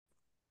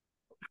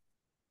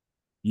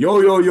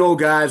Yo,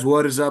 guys,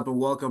 what is up, and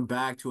welcome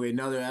back to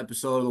another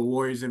episode of the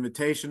Warriors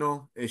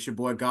Invitational. It's your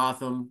boy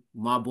Gotham,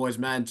 my boys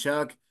Matt and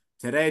Chuck.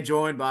 Today,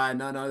 joined by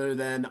none other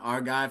than our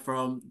guy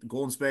from the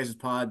Golden Spaces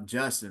Pod,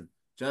 Justin.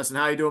 Justin,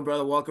 how you doing,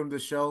 brother? Welcome to the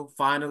show.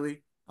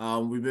 Finally,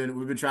 we've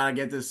been trying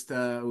to get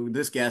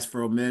this guest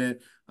for a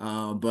minute,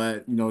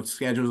 but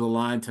schedules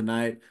aligned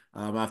tonight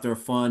after a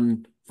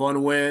fun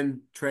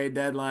win, trade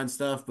deadline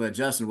stuff. But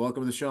Justin,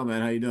 welcome to the show,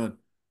 man. How you doing?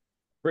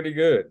 Pretty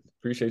good.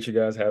 Appreciate you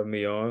guys having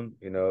me on.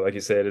 Like you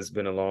said, it's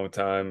been a long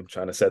time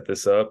trying to set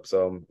this up,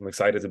 so I'm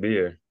excited to be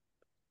here.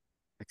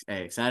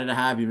 Hey, excited to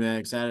have you, man.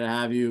 Excited to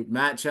have you.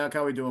 Matt, Chuck,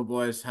 how we doing,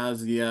 boys?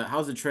 How's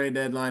the trade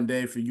deadline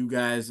day for you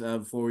guys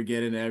before we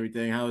get into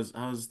everything? How's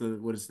the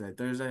what is that?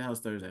 Thursday? How's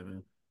Thursday,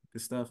 man?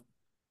 Good stuff.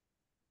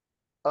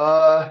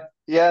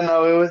 Yeah,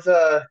 no, it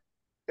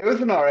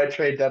was an all right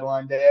trade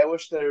deadline day. I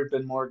wish there had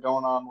been more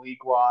going on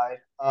league wide.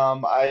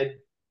 I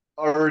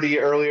already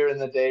earlier in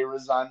the day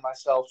resigned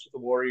myself to the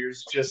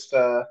Warriors just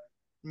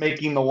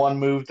making the one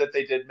move that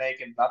they did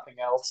make and nothing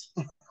else.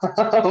 Um,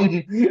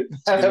 It's good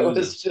that news.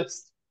 was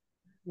just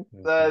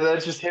that, Mhm.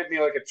 that just hit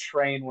me like a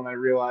train when I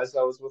realized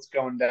that was what's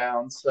going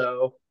down.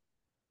 So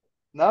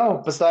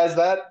no, besides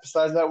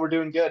that, we're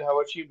doing good. How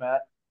about you,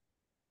 Matt?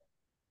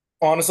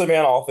 Honestly,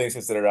 man, all things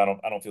considered, I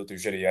don't feel too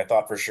shitty. I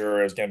thought for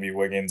sure it was gonna be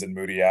Wiggins and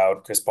Moody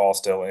out, Chris Paul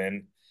still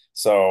in.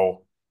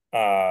 So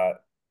uh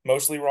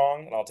mostly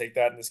wrong, and I'll take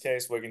that in this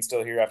case. Wiggins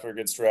still here after a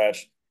good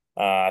stretch.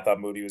 I thought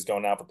Moody was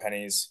going out for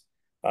pennies.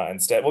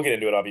 Instead, we'll get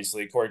into it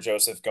obviously. Corey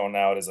Joseph going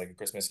out is like a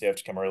Christmas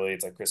gift. Come early.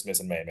 It's like Christmas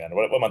in May, man.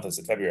 What month is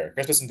it? February.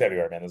 Christmas in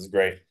February, man. This is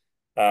great.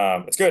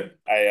 It's good.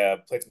 I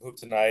played some hoop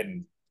tonight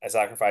and I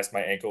sacrificed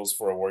my ankles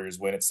for a Warriors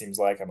win. It seems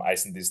like I'm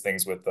icing these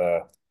things with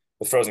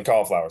frozen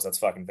cauliflowers. That's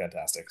fucking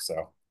fantastic.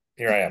 So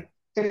here I am.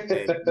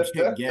 Hey,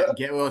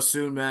 get well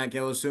soon, man.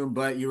 Get well soon.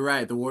 But you're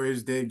right. The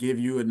Warriors did give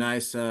you a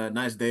nice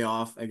day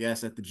off, I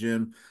guess, at the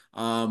gym.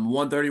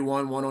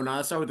 131, 109.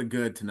 Let's start with the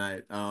good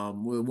tonight.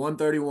 With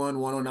 131,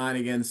 109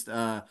 against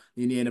the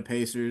Indiana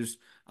Pacers.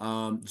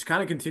 Just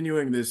kind of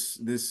continuing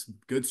this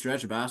good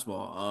stretch of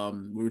basketball.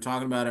 We were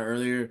talking about it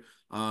earlier.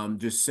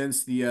 Just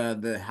since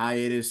the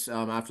hiatus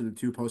after the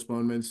two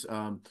postponements,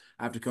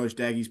 after Coach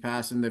Daggy's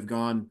passing, they've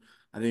gone.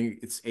 I think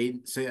it's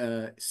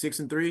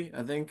 6-3.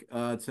 I think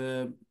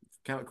to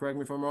correct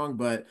me if I'm wrong,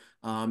 but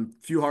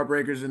few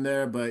heartbreakers in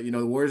there. But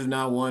the Warriors have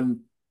now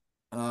won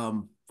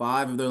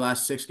five of their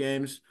last six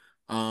games,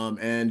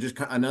 and just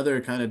another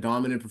kind of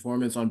dominant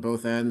performance on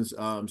both ends.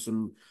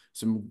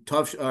 Some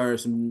tough or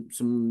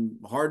some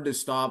hard to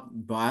stop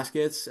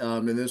baskets.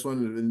 In this one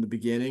in the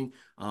beginning,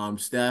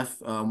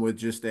 Steph with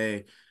just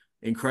a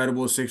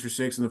incredible 6 for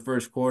 6 in the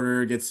first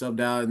quarter, gets subbed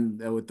out and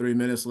with 3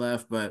 minutes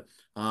left, but.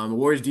 The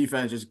Warriors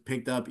defense just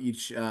picked up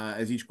each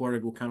as each quarter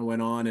kind of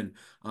went on,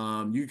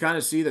 and you kind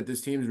of see that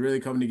this team is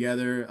really coming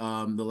together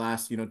the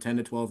last 10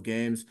 to 12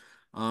 games.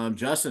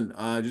 Justin,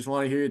 just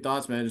want to hear your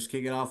thoughts, man. Just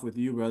kick it off with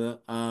you, brother.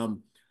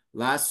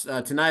 Last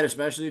tonight,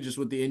 especially just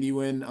with the Indy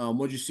win,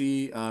 what'd you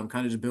see? Kind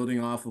of just building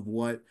off of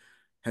what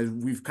has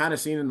we've kind of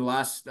seen in the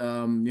last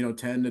 10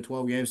 to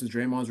 12 games since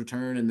Draymond's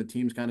return, and the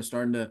team's kind of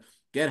starting to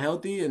get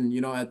healthy. And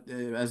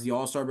as the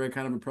All-Star break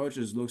kind of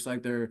approaches, looks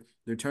like they're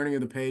turning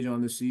the page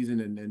on this season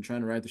and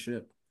trying to right the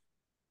ship.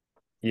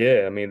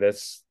 Yeah, I mean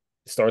that's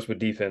starts with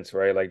defense,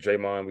 right? Like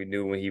Draymond, we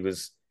knew when he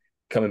was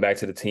coming back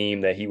to the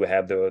team that he would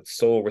have the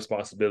sole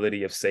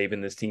responsibility of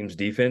saving this team's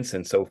defense,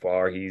 and so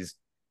far he's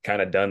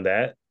kind of done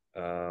that.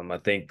 I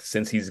think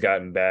since he's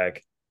gotten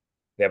back,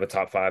 they have a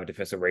top five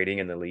defensive rating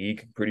in the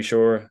league. Pretty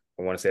sure.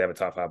 I want to say they have a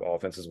top five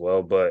offense as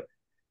well, but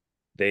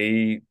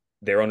they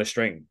they're on a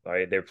string,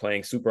 right? They're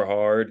playing super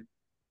hard,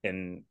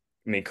 and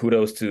I mean,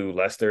 kudos to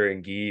Lester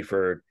and Gee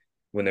for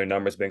when their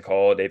numbers been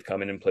called. They've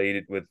come in and played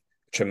it with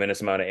tremendous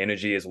amount of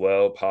energy as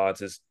well. Pods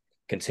has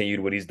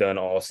continued what he's done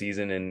all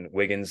season, and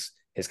Wiggins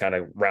has kind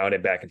of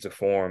rounded back into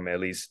form at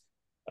least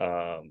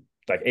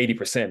like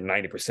 80%,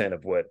 90%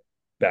 of what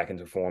back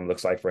into form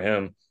looks like for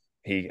him.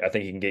 I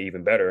think he can get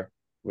even better,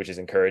 which is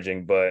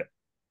encouraging. But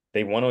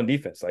they won on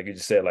defense, like you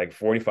just said, like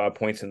 45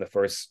 points in the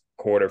first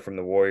quarter from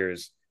the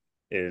Warriors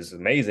is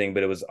amazing,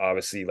 but it was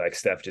obviously like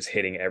Steph just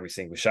hitting every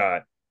single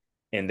shot.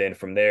 And then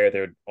from there,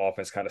 their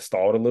offense kind of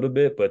stalled a little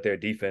bit, but their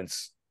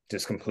defense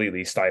just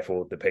completely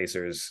stifled the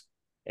Pacers.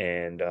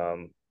 And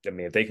I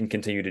mean, if they can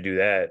continue to do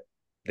that,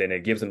 then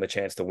it gives them a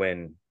chance to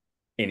win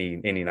any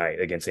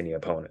night against any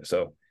opponent.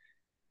 So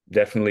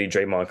definitely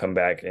Draymond come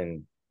back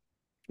and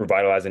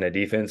revitalizing their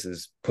defense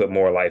is put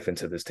more life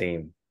into this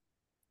team.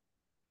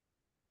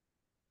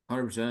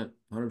 100%,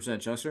 100%,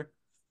 Chester.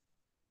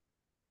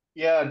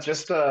 Yeah,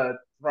 just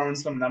throwing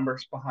some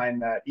numbers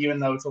behind that, even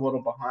though it's a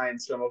little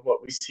behind some of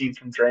what we've seen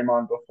from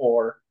Draymond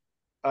before.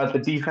 The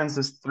defense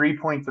is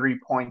 3.3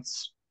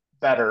 points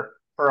better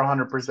per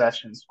 100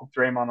 possessions with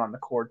Draymond on the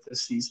court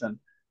this season.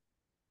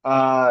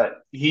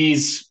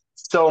 He's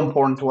so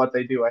important to what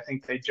they do. I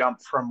think they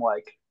jumped from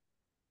like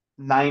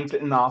ninth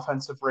in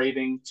offensive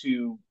rating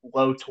to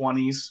low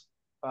 20s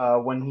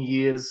when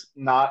he is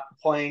not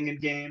playing in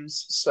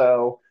games.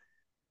 So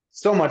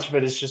much of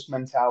it is just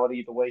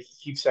mentality, the way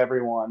he keeps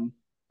everyone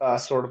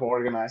sort of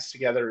organized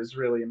together is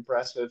really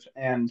impressive.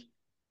 And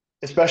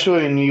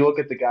especially when you look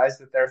at the guys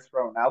that they're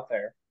throwing out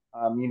there,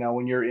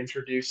 when you're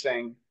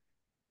introducing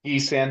Guy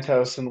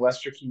Santos and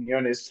Lester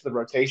Quinones to the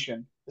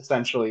rotation,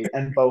 essentially,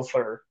 and both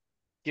are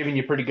giving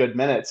you pretty good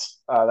minutes.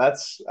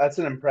 That's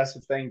an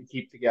impressive thing to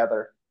keep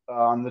together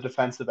on the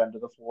defensive end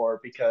of the floor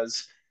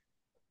because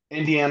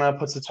Indiana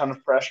puts a ton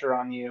of pressure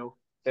on you.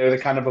 They're the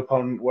kind of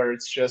opponent where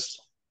it's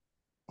just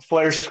a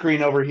flare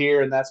screen over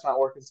here, and that's not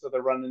working, so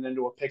they're running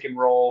into a pick and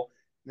roll.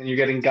 And then you're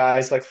getting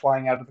guys like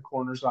flying out of the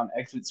corners on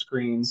exit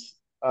screens.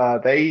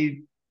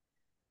 They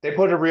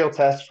put a real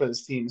test for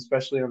this team,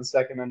 especially on the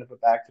second end of a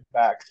back to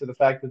back. So the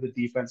fact that the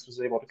defense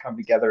was able to come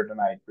together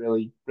tonight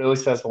really, really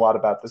says a lot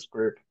about this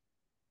group.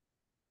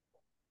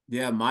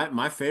 Yeah,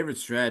 my favorite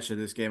stretch of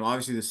this game,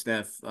 obviously the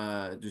Steph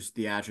just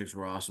theatrics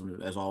were awesome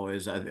as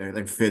always. I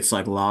think Fitz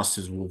like lost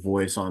his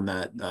voice on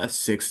that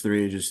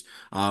 6-3, just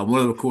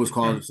one of the coolest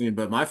calls I've seen.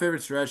 But my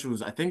favorite stretch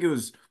was I think it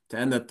was to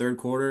end that third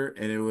quarter,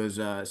 and it was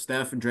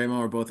Steph and Draymond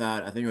were both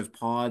out. I think it was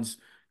Pods,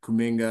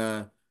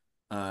 Kuminga,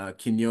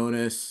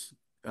 Quinones,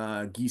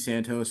 Guy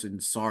Santos,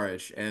 and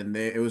Saric, and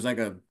it was like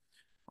a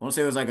I want to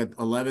say it was like a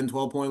 11,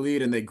 12 point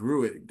lead, and they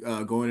grew it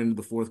going into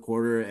the fourth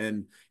quarter.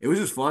 And it was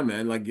just fun,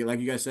 man. Like you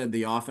guys said,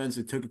 the offense,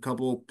 it took a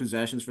couple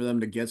possessions for them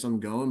to get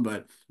something going.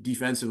 But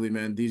defensively,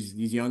 man, these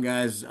young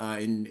guys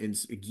in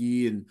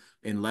Gee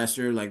and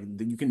Lester, like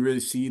you can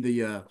really see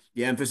the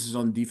emphasis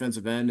on the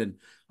defensive end. And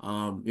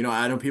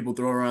I know people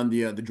throw around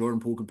the Jordan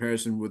Poole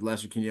comparison with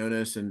Lester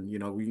Quinones, and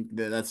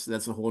that's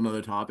a whole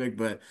nother topic.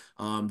 But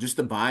just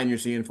the buy-in you're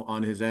seeing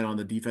on his end on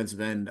the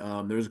defensive end.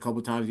 There was a couple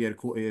of times he had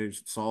a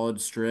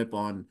solid strip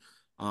on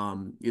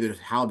either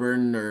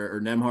Halliburton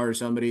or Nemhard or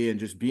somebody, and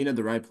just being at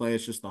the right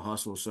place, just the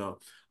hustle. So,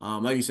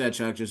 like you said,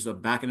 Chuck, just a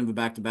back end of a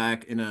back to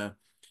back in a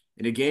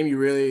game.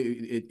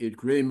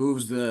 It really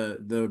moves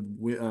the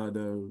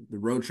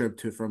road trip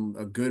to from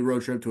a good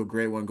road trip to a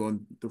great one,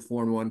 going to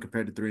 4-1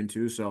 compared to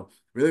 3-2. So,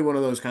 really one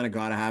of those kind of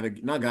gotta have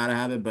it, not gotta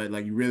have it, but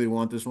like you really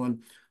want this one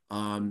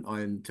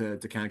and to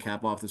kind of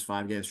cap off this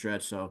 5 game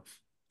stretch. So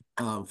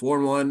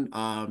 4-1.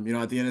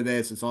 At the end of the day,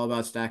 it's all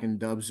about stacking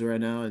dubs right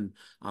now. And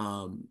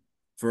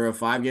for a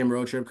 5 game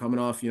road trip coming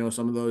off,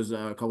 some of those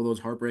a couple of those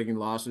heartbreaking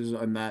losses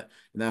on that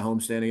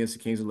homestand against the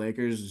Kings and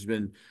Lakers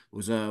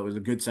was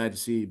a good sight to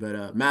see.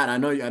 But Matt, I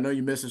know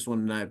you missed this one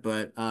tonight,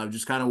 but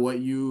just kind of what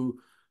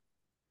you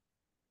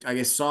I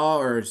guess saw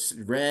or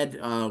read.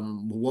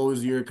 What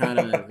was your kind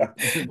of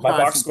My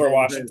box score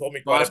watching told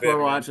me quite a box bit, score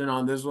man. watching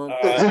on this one?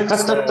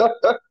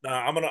 So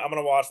I'm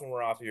gonna watch when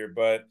we're off here,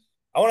 but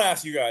I want to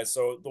ask you guys.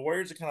 So the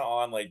Warriors are kind of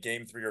on like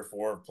game 3 or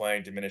 4 of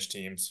playing diminished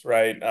teams,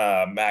 right?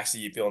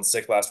 Maxey feeling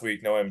sick last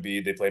week, no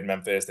Embiid. They played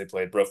Memphis, they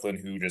played Brooklyn,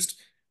 who just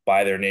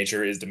by their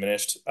nature is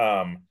diminished.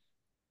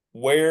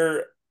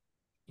 Where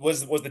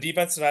was the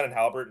defense tonight in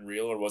Halliburton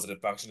real, or was it a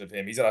function of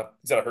him? He's got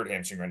a hurt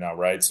hamstring right now,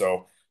 right?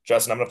 So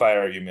Justin, I'm gonna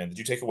fire you, man. Did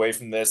you take away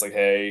from this? Like,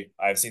 hey,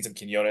 I've seen some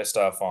Quinones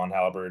stuff on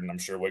Halliburton. I'm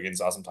sure Wiggins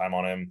saw some time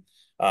on him.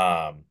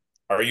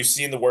 Are you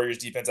seeing the Warriors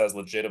defense as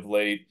legit of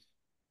late?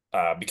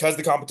 Because of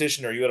the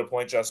competition, are you at a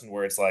point, Justin,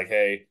 where it's like,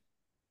 hey,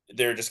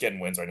 they're just getting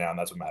wins right now, and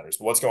that's what matters.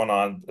 But what's going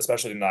on,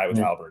 especially tonight with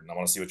Halliburton? I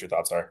want to see what your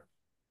thoughts are.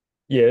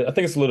 Yeah, I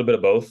think it's a little bit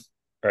of both,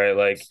 right?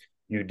 Like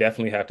you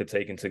definitely have to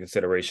take into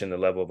consideration the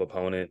level of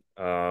opponent.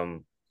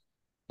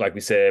 Like we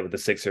said with the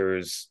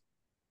Sixers,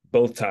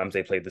 both times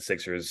they played the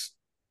Sixers,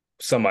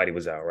 somebody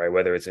was out, right?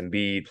 Whether it's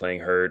Embiid playing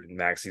hurt,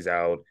 Maxey's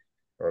out,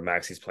 or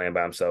Maxey's playing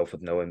by himself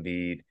with no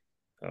Embiid.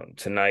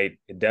 Tonight,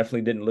 it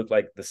definitely didn't look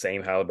like the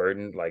same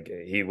Halliburton. Like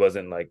he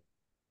wasn't like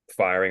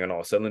firing on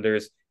all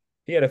cylinders.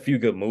 He had a few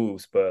good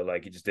moves, but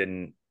like he just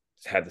didn't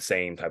have the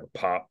same type of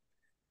pop.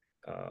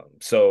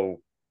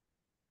 So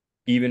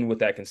even with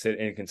that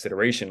in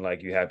consideration,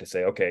 like you have to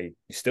say, okay,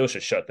 you still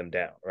should shut them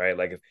down, right?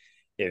 Like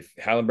if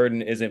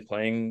Halliburton isn't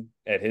playing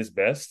at his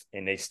best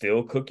and they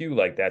still cook you,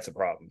 like that's a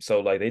problem. So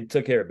like they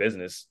took care of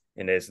business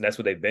in this, and that's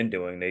what they've been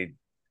doing.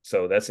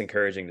 So that's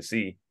encouraging to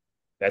see.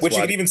 That's Which you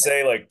why could even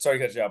say, like, sorry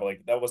to cut you off, but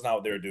like that was not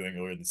what they were doing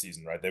earlier in the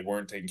season, right? They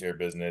weren't taking care of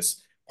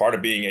business. Part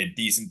of being a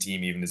decent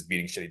team even is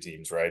beating shitty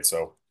teams, right?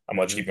 So I'm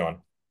gonna let you Mhm. keep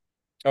going.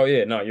 Oh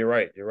yeah, no, you're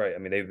right. You're right. I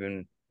mean, they've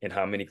been in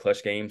how many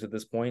clutch games at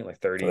this point? Like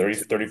 30, 32,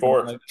 something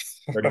 34. like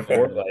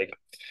 34, like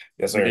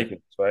Yes, sir.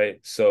 ridiculous, right?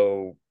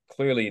 So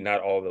clearly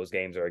not all of those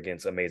games are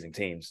against amazing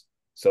teams.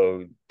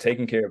 So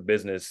taking care of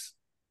business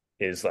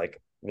is like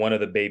one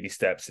of the baby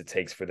steps it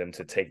takes for them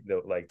to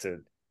to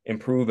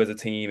improve as a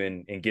team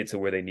and get to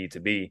where they need to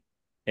be.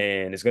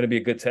 And it's going to be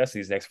a good test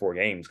these next 4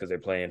 games because they're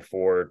playing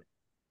 4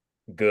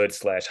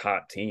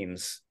 good/hot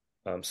teams.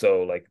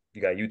 So like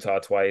you got Utah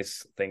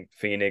twice, I think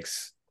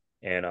Phoenix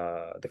and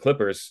the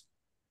Clippers.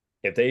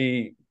 If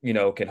they,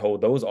 can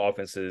hold those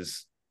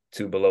offenses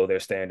to below their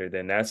standard,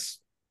 then that's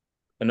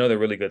another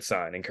really good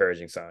sign,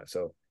 encouraging sign.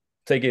 So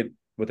take it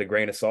with a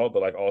grain of salt,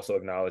 but like also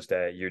acknowledge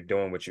that you're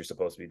doing what you're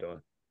supposed to be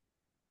doing.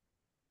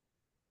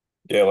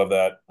 Yeah, I love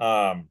that.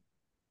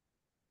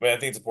 But I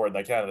think it's important,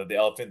 like kind of the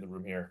elephant in the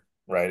room here,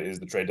 right, is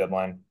the trade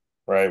deadline,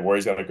 right?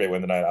 Warriors got a great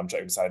win tonight. I'm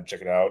excited to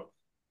check it out.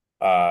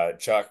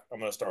 Chuck, I'm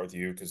gonna start with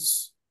you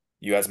because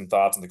You had some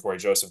thoughts on the Corey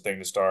Joseph thing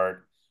to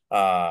start.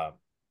 Uh,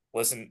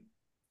 Listen,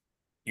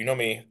 you know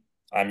me.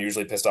 I'm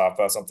usually pissed off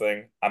about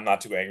something. I'm not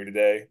too angry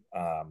today.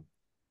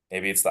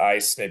 Maybe it's the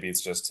ice. Maybe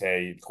it's just,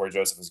 hey, Corey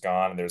Joseph is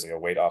gone and there's like a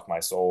weight off my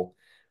soul.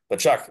 But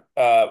Chuck,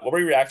 what were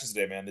your reactions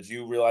today, man? Did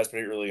you realize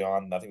pretty early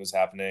on nothing was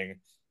happening?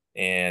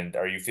 And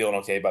are you feeling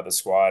okay about the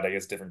squad? I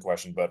guess different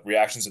question, but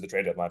reactions to the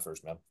trade deadline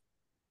first, man.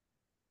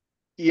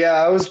 Yeah,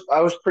 I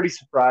was pretty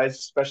surprised,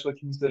 especially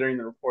considering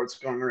the reports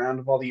going around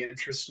of all the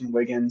interest in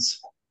Wiggins.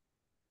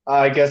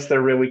 I guess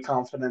they're really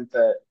confident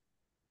that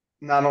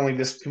not only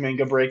this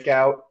Kuminga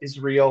breakout is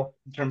real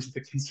in terms of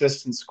the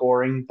consistent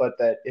scoring, but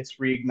that it's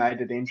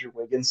reignited Andrew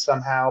Wiggins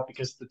somehow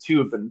because the two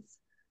have been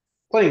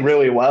playing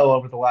really well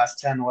over the last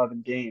 10,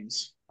 11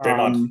 games.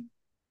 Draymond,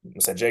 I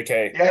said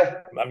JK.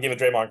 Yeah, I'm giving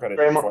Draymond credit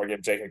before Draymond, I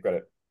give JK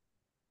credit.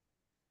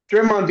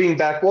 Draymond being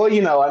back, well,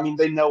 I mean,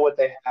 they know what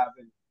they have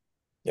in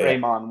Yeah, yeah.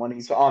 Draymond when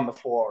he's on the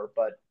floor,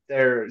 but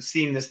they're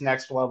seeing this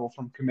next level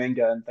from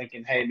Kuminga and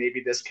thinking, hey,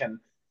 maybe this can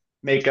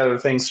make other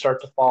things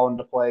start to fall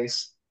into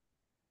place.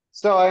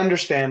 So I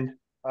understand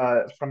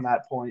from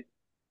that point.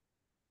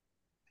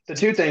 The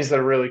two things that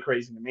are really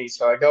crazy to me.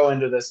 So I go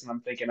into this and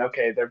I'm thinking,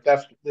 okay, they're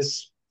definitely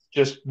this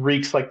just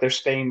reeks like they're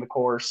staying the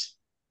course.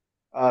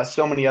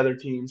 So many other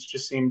teams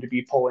just seem to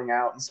be pulling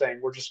out and saying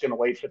we're just going to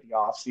wait for the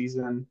off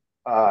season.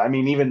 I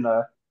mean, even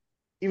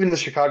the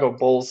Chicago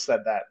Bulls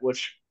said that,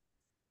 which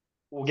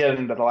we'll get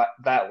into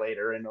that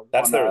later in a one.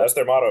 That's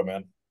their motto,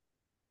 man.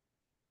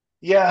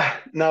 Yeah,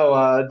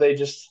 no, they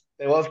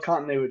love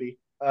continuity.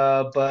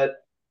 But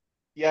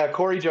yeah,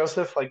 Corey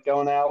Joseph like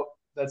going out,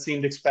 that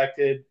seemed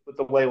expected with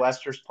the way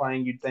Lester's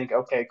playing. You'd think,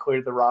 okay,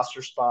 clear the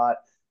roster spot,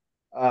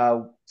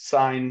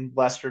 sign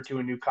Lester to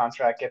a new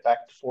contract, get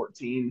back to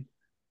 14.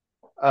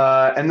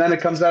 And then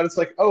it comes out, it's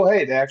like, oh,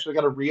 hey, they actually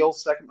got a real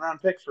second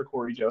round pick for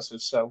Corey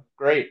Joseph. So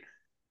great.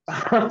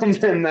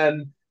 And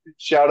then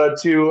shout out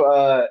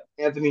to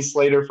Anthony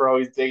Slater for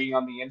always digging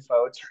on the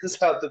info. It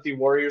turns out that the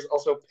Warriors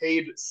also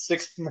paid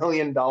 $6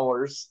 million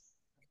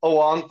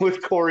along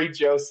with Corey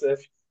Joseph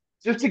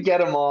just to get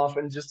him off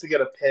and just to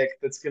get a pick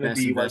that's going to Best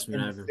be like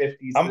investment in the ever.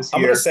 50s I'm this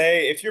I'm gonna year.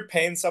 say if you're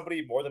paying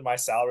somebody more than my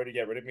salary to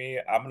get rid of me,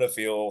 I'm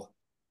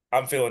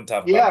feeling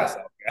tough about Yeah,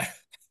 myself.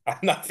 I'm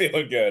not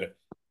feeling good.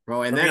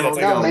 Bro, and For then me, that's homie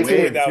like no, got almost twenty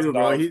making waived thousand too,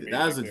 bro. dollars He for me to that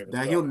get was clear of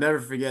this he'll stuff. never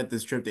forget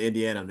this trip to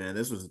Indiana, man.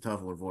 This was a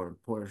tough one for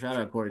him. Shout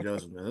out Corey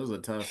Joseph, man. This was a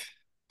tough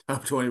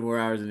 24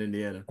 hours in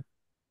Indiana.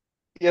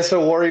 yeah.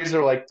 So Warriors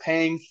are like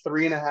paying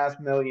 3.5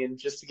 million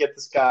just to get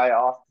this guy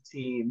off the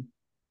team.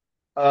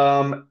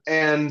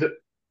 And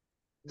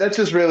that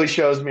just really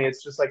shows me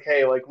it's just like,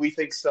 hey, like we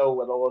think so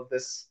little of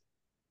this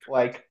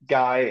like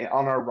guy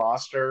on our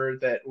roster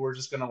that we're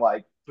just gonna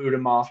like boot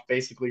him off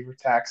basically for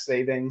tax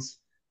savings.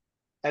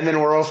 And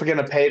then we're also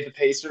gonna pay the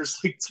Pacers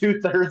like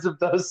 2/3 of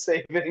those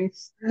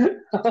savings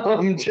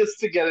just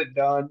to get it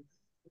done.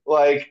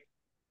 Like,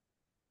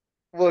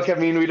 look, I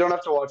mean, we don't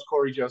have to watch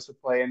Corey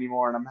Joseph play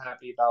anymore, and I'm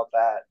happy about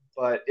that.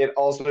 But it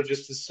also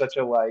just is such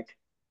a like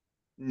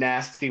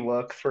nasty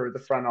look for the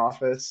front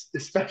office,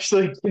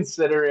 especially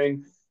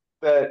considering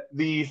that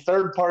the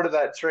third part of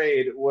that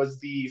trade was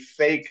the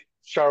fake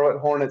Charlotte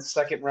Hornets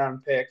second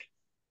round pick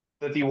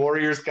that the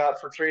Warriors got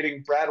for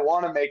trading Brad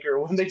Wanamaker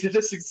when they did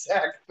this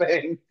exact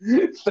thing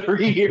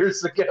 3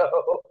 years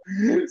ago.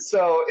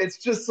 So it's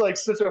just like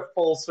such a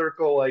full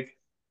circle. Like,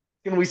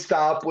 can we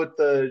stop with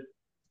the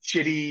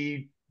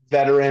shitty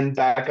veteran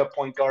backup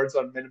point guards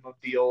on minimum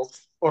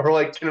deals, or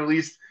like can at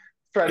least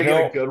try You to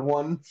get a know, good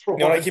one for you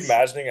know what I keep once?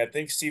 imagining? I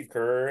think Steve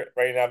Kerr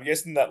right now. Have you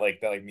guys seen that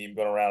meme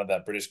going around of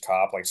that British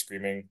cop like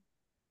screaming?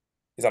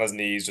 He's on his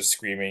knees just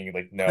screaming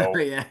like no.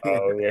 Yeah, yeah.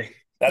 Oh yeah.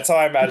 That's how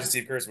I imagine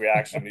Steve Kerr's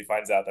reaction when he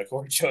finds out that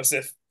Corey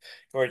Joseph's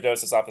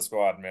off the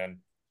squad, man.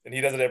 And he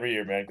does it every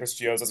year, man. Chris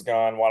Giosa's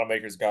gone,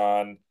 Wanamaker's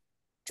gone.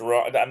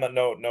 Jerome, I'm not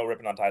no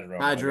ripping on Ty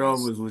Jerome. Ty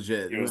Jerome was He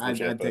legit. was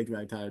legit, I'd but take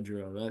back Ty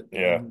Jerome. That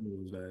yeah.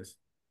 was nice.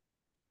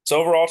 So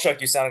overall, Chuck,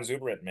 you sound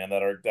exuberant, man.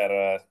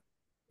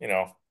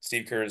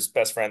 Steve Kerr's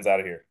best friends out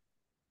of here.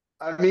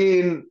 I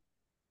mean,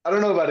 I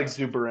don't know about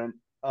exuberant,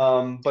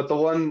 but the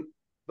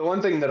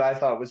one thing that I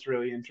thought was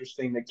really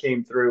interesting that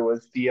came through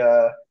was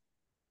the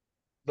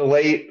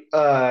late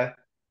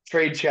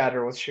trade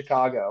chatter with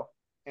Chicago,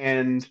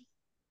 and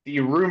the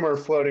rumor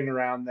floating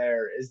around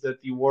there is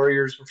that the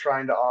Warriors were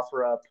trying to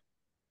offer up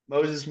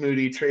Moses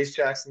Moody, Trace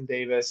Jackson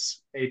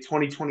Davis, a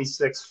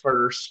 2026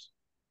 first,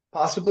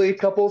 possibly a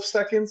couple of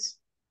seconds,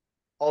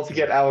 all to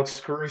get Mhm. Alex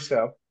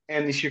Caruso.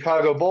 And the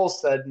Chicago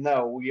Bulls said,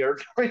 no, we are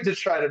going to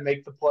try to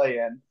make the play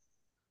in.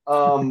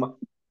 Um,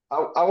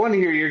 I want to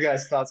hear your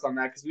guys' thoughts on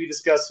that because we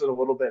discussed it a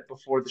little bit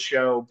before the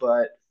show.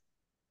 But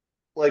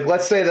like,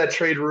 let's say that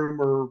trade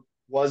rumor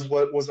was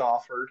what was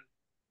offered.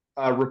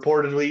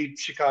 Reportedly,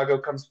 Chicago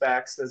comes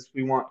back, says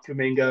we want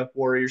Kuminga.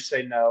 Warriors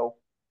say no,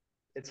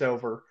 it's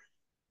over.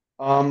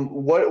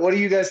 What do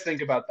you guys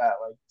think about that?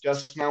 Like,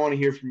 Justin, I want to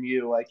hear from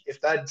you. Like,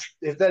 if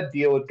that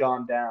deal had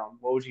gone down,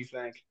 what would you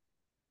think?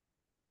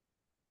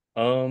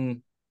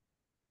 Um,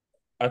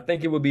 I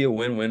think it would be a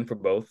win-win for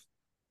both,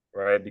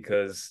 right?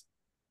 Because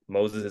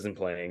Moses isn't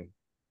playing.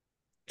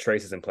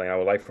 Trace isn't playing. I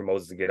would like for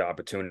Moses to get an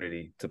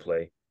opportunity to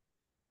play.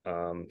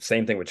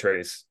 Same thing with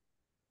Trace.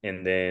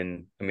 And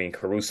then, I mean,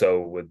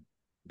 Caruso would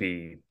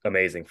be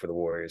amazing for the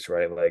Warriors,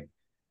 right? Like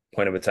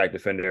point of attack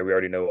defender. We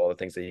already know all the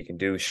things that he can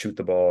do. Shoot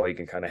the ball. He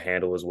can kind of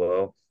handle as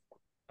well.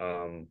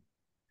 Um,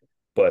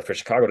 but for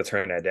Chicago to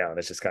turn that down,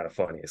 it's just kind of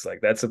funny. It's like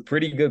that's a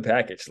pretty good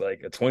package. Like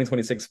a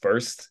 2026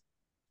 first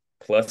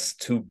plus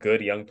two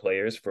good young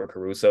players for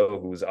Caruso,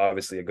 who's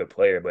obviously a good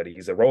player, but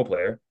he's a role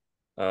player.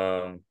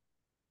 Um,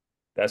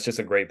 that's just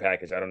a great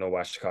package. I don't know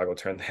why Chicago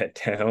turned that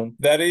down.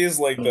 That is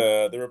like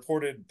the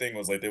reported thing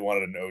was like they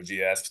wanted an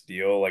OG-esque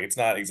deal. Like it's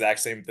not exact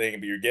same thing,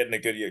 but you're getting a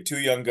good two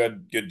young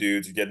good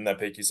dudes. You're getting that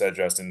pick you said,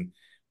 Justin.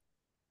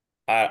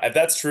 If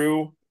that's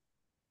true,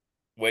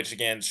 which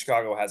again,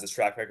 Chicago has this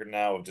track record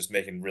now of just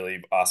making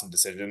really awesome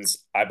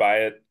decisions. I buy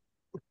it.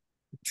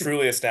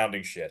 Truly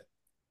astounding shit.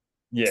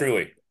 Yeah,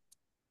 Truly.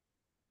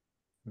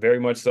 very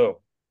much so.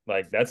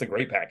 Like that's a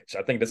great package.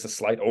 I think that's a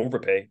slight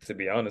overpay, to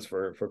be honest,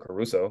 for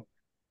Caruso.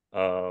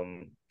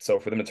 So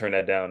for them to turn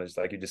that down is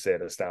like you just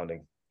said,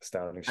 astounding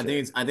shit. I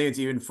think it's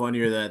even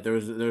funnier that there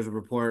was a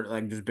report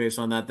like just based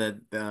on that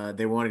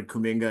they wanted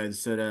Kuminga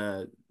instead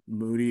of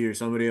Moody or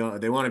somebody else.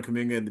 They wanted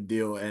Kuminga in the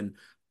deal, and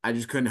I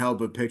just couldn't help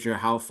but picture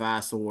how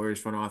fast the Warriors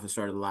front office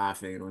started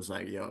laughing and was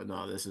like, "Yo,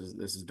 no, this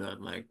is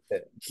done. Like,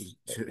 just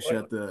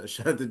What?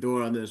 shut the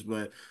door on this."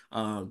 But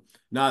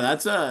no,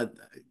 that's a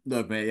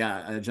look, man.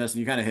 Yeah, Justin,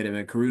 you kind of hit it,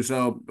 man.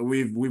 Caruso,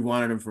 we've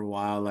wanted him for a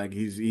while. Like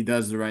he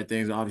does the right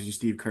things. Obviously,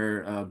 Steve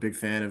Kerr, big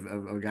fan of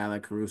a guy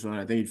like Caruso, and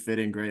I think he'd fit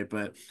in great,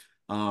 but.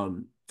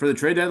 For the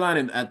trade deadline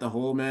and at the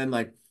whole, man,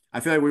 like I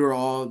feel like we were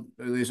all,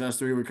 at least us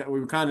three, we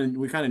kind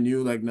of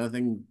knew like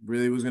nothing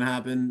really was gonna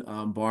happen,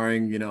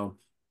 barring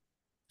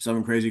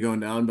something crazy going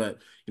down. But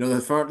the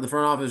front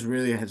office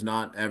really has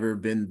not ever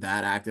been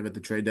that active at the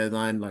trade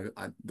deadline. Like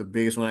the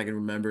biggest one I can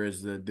remember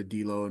is the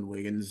D'Lo and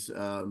Wiggins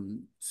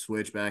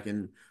switch back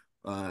in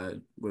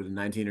was it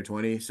 19 or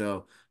 20.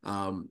 So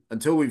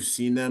until we've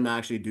seen them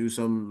actually do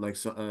some like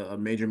a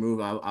major move,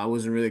 I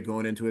wasn't really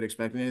going into it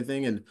expecting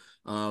anything. And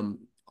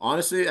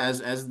honestly,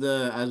 as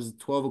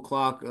 12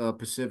 o'clock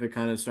Pacific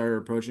kind of started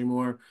approaching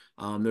more,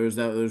 there's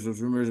those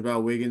rumors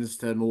about Wiggins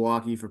to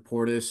Milwaukee for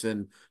Portis,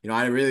 and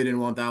I really didn't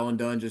want that one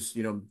done. Just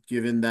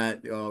given that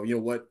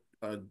what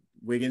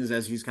Wiggins,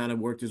 as he's kind of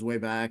worked his way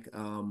back,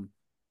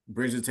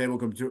 brings to the table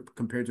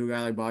compared to a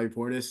guy like Bobby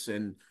Portis,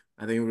 and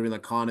I think it would have been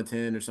like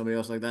Connaughton or somebody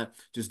else like that.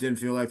 Just didn't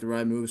feel like the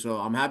right move. So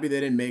I'm happy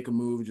they didn't make a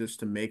move just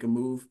to make a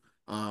move.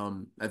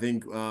 I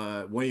think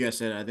one of you guys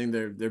said I think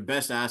their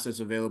best assets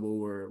available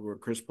were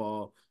Chris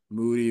Paul,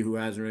 Moody, who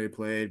hasn't really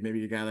played,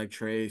 maybe a guy like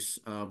Trace,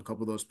 a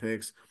couple of those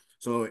picks.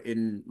 So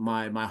in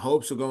my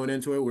hopes of going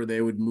into it, where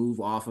they would move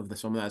off of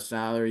some of that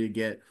salary,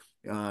 get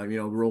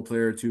role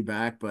player or two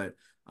back, but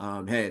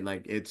hey,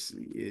 like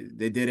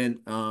they didn't.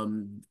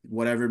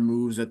 Whatever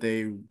moves that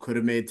they could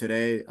have made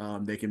today,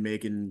 they can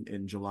make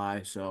in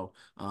July. So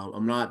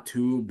I'm not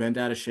too bent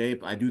out of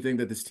shape. I do think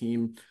that this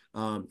team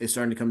is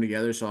starting to come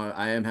together. So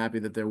I am happy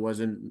that there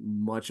wasn't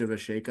much of a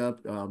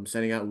shakeup.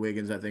 Sending out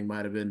Wiggins, I think,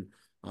 might have been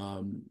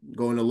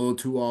going a little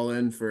too all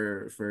in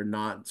for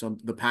not some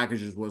the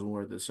package just wasn't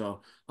worth it.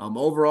 So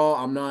overall,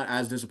 I'm not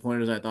as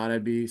disappointed as I thought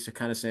I'd be. So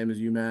kind of same as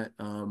you, Matt.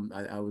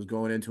 I was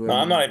going into it No,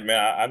 I'm more. not even,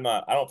 man. I'm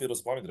not. I don't feel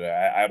disappointed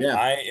today. Yeah,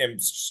 I am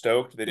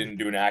stoked they didn't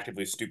do an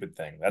actively stupid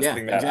thing. That's the yeah,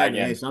 thing that exactly.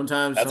 Hey, again,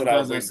 sometimes that's what I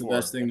sometimes was that's waiting the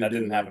best for, thing and to that do.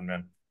 didn't Like happen, man.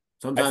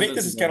 I sometimes think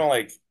that's this the is kind of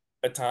best.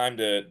 like a time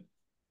to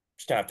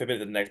just kind of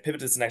pivot to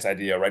this next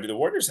idea, right? Do the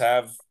Warriors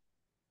have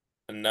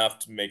enough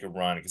to make a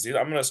run? Because I'm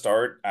going to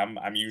start.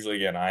 I'm usually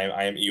again.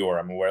 I am Eeyore.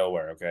 I'm well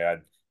aware. Okay,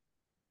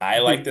 I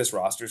like this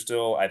roster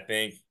still. I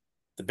think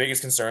the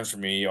biggest concerns for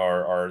me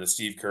are the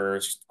Steve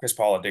Kerr, Chris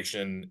Paul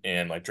addiction,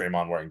 and like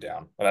Draymond wearing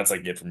down. Well, that's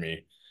like it for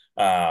me.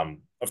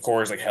 Of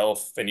course, like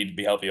health, they need to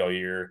be healthy all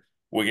year.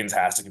 Wiggins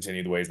has to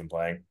continue the way he's been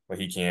playing. Like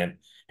he can't.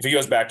 If he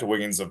goes back to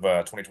Wiggins of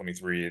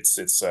 2023,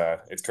 it's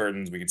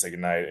curtains. We can say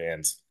goodnight,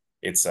 and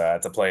it's a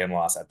play and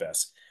loss at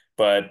best.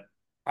 But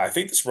I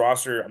think this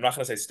roster, I'm not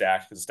going to say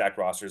stacked because stacked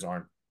rosters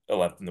aren't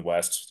 11th in the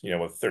West,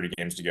 with 30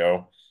 games to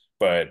go.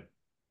 But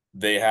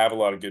they have a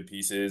lot of good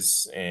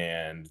pieces,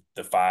 and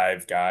the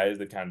five guys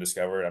that kind of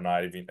discovered. I'm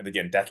not even. And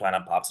again, death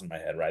lineup pops in my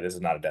head. Right, this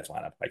is not a death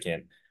lineup. I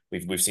can't.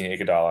 We've seen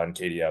Iguodala and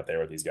KD out there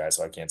with these guys,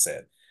 so I can't say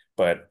it.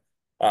 But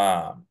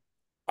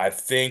I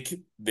think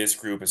this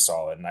group is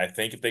solid, and I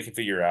think if they can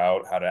figure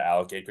out how to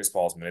allocate Chris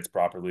Paul's minutes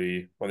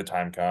properly when the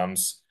time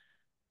comes,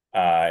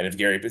 and if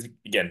Gary,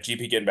 again,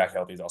 GP getting back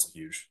healthy is also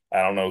huge.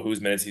 I don't know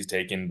whose minutes he's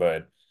taken,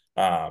 but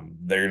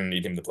they're going to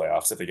need him to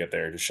playoffs if they get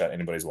there to shut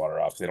anybody's water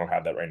off. They don't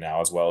have that right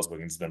now, as well as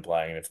Wiggins has been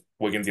playing. And if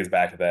Wiggins gets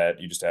back to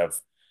that, you just have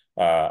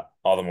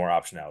all the more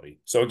optionality.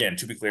 So again,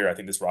 to be clear, I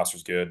think this roster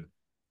is good.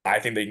 I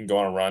think they can go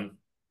on a run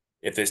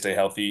if they stay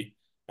healthy.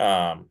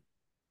 Um,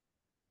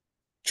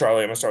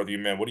 Charlie, I'm gonna start with you,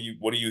 man. What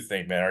do you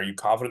think, man? Are you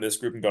confident this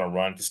group can go on a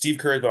run? Because Steve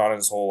Kerr's been on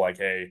his whole like,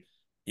 hey,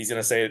 he's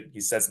gonna say it.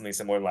 He said something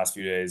similar in the last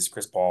few days.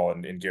 Chris Paul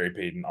and Gary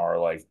Payton are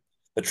like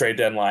the trade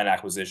deadline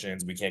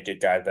acquisitions. We can't get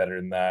guys better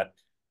than that.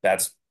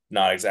 That's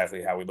not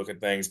exactly how we look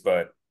at things,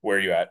 but where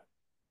are you at?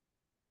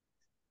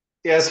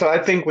 Yeah, so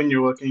I think when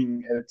you're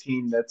looking at a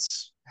team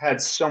that's had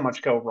so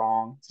much go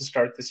wrong to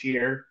start this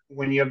year,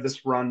 when you have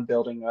this run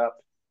building up,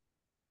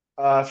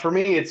 for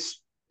me,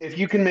 it's if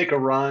you can make a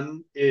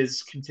run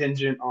is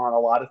contingent on a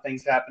lot of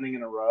things happening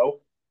in a row.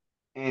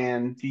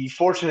 And the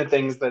fortunate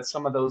thing is that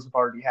some of those have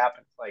already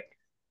happened, like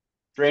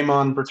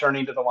Draymond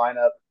returning to the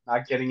lineup,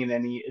 not getting in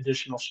any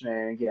additional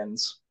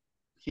shenanigans,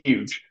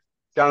 huge.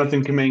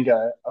 Jonathan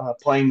Kuminga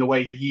playing the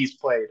way he's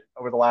played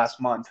over the last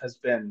month has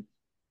been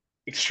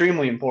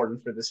extremely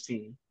important for this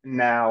team.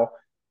 Now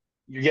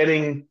you're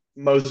getting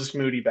Moses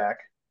Moody back,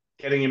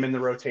 getting him in the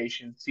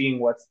rotation, seeing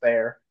what's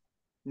there.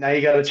 Now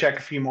you got to check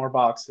a few more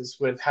boxes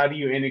with how do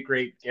you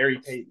integrate Gary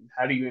Payton?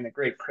 How do you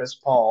integrate Chris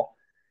Paul?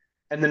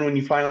 And then when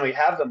you finally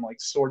have them like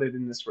sorted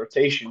in this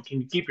rotation,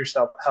 can you keep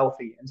yourself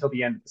healthy until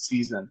the end of the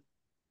season?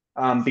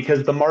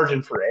 Because the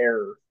margin for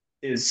error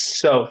is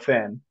so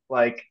thin.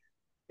 Like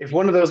if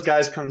one of those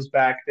guys comes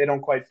back, they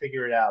don't quite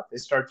figure it out. They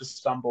start to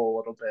stumble a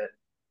little bit.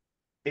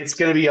 It's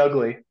going to be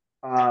ugly.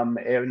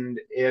 And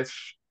if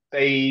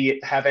they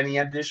have any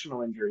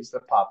additional injuries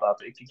that pop up,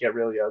 it could get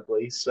really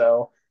ugly.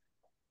 So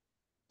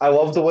I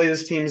love the way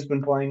this team's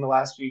been playing the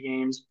last few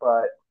games,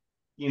 but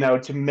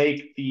to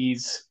make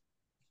these,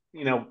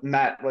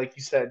 Matt, like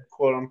you said,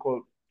 quote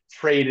unquote,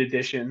 trade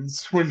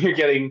additions when you're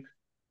getting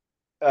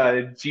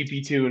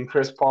GP2 and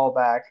Chris Paul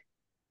back,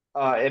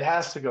 it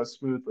has to go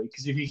smoothly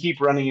because if you keep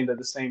running into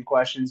the same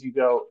questions you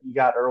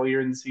got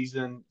earlier in the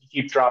season, you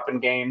keep dropping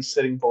games,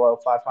 sitting below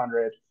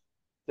 500.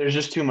 There's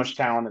just too much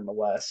talent in the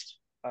West.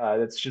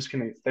 That's just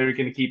they're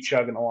gonna keep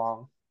chugging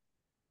along.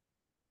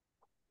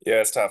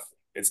 Yeah, it's tough.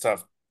 It's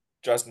tough.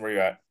 Justin, where you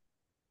at?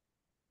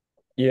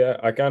 Yeah,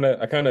 I kind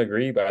of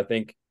agree, but I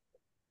think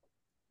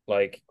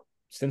like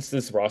since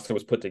this roster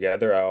was put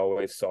together, I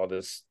always saw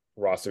this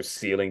roster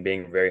ceiling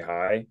being very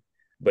high,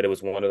 but it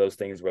was one of those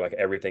things where like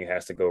everything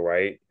has to go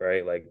right,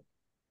 right? Like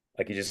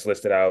you just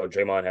listed out,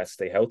 Draymond has to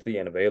stay healthy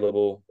and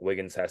available.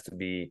 Wiggins has to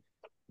be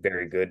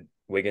very good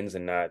Wiggins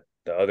and not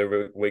the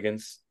other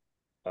Wiggins.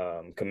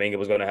 Kuminga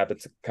was going to have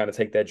to kind of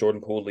take that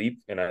Jordan Poole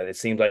leap, and it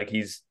seems like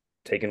he's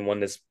taken one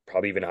that's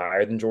probably even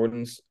higher than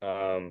Jordan's.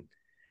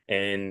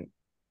 And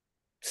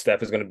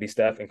Steph is going to be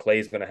Steph, and Clay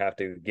is going to have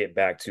to get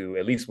back to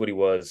at least what he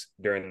was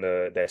during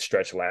the that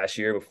stretch last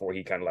year before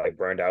he kind of like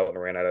burned out and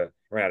ran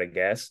out of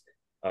gas.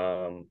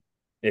 Um,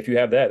 if you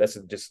have that, that's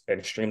just an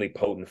extremely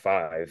potent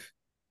five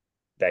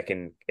that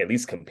can at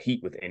least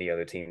compete with any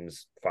other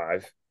team's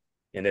five.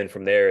 And then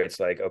from there, it's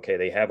like, okay,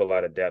 they have a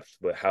lot of depth,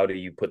 but how do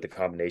you put the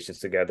combinations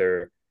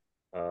together?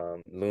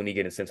 Looney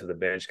getting sent to the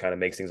bench kind of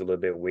makes things a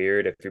little bit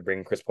weird if you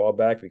bring Chris Paul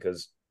back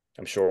because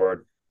I'm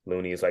sure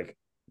Looney is like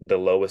the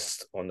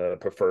lowest on the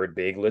preferred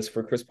big list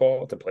for Chris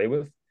Paul to play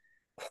with.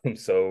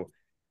 So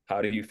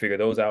how do you figure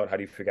those out? How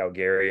do you figure out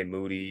Gary and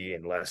Moody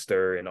and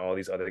Lester and all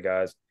these other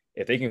guys?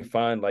 If they can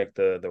find like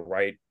the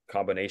right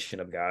combination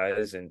of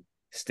guys and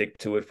stick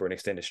to it for an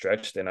extended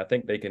stretch, then I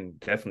think they can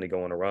definitely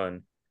go on a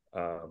run.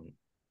 Um,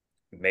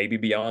 Maybe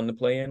beyond the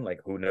play in.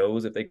 Like who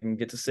knows if they can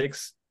get to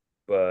six,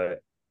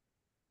 but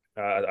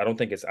I don't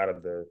think it's out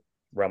of the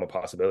realm of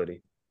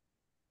possibility.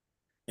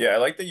 Yeah, I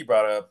like that you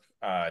brought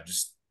up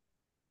just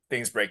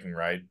things breaking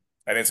right.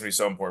 I think it's gonna be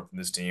so important for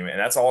this team, and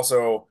that's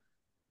also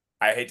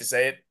I hate to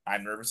say it,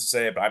 I'm nervous to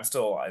say it, but I'm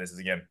still this is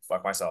again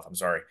fuck myself. I'm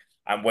sorry.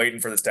 I'm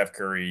waiting for the Steph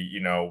Curry,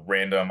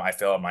 random I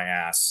fell on my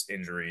ass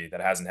injury that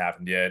hasn't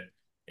happened yet.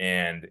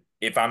 And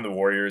if I'm the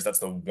Warriors, that's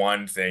the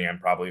one thing I'm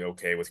probably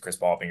okay with Chris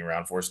Paul being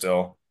around for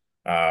still.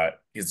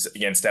 Because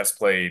again, Steph's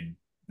played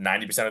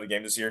 90% of the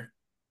game this year,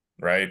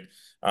 right?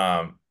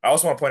 I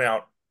also want to point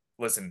out,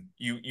 listen,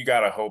 you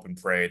gotta hope and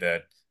pray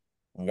that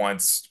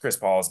once Chris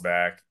Paul is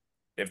back,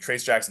 if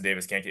Trace Jackson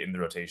Davis can't get in the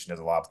rotation as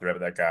a lob threat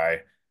with that guy,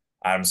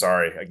 I'm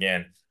sorry.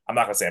 Again, I'm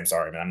not gonna say I'm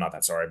sorry, man. I'm not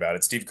that sorry about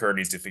it. Steve Kerr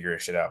needs to figure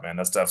his shit out, man.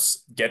 That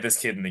stuff's get this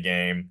kid in the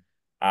game.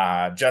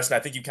 Justin, I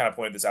think you kind of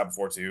pointed this out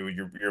before too.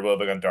 You're a little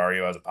big on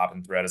Dario as a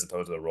popping threat as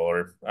opposed to the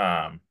roller.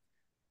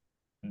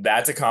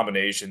 That's a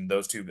combination.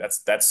 Those two,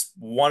 that's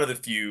one of the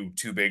few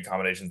two big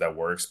combinations that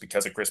works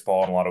because of Chris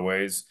Paul in a lot of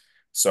ways.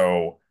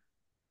 So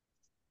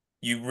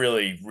you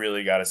really,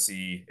 really got to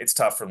see. It's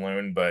tough for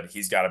Loon, but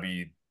he's got to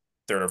be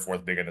third or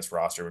fourth big in this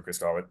roster when Chris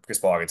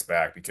Paul gets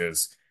back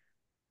because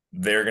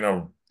they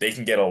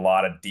can get a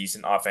lot of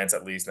decent offense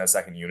at least in that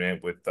second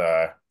unit with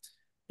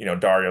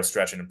Dario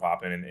stretching and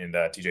popping and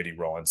TJD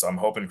rolling. So I'm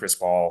hoping Chris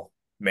Paul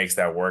makes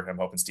that work. I'm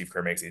hoping Steve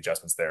Kerr makes the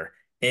adjustments there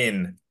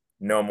in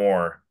no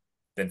more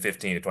than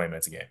 15 to 20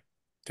 minutes a game,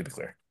 to be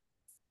clear.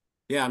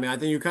 Yeah, I mean, I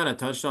think you kind of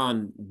touched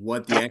on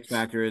what the X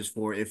factor is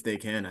for if they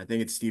can. I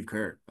think it's Steve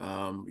Kerr.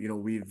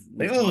 We've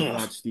talked Ugh,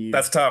 about Steve.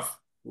 that's tough.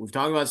 We've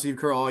talked about Steve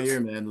Kerr all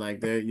year, man. Like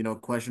they're,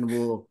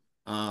 questionable,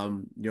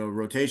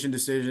 rotation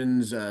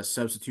decisions,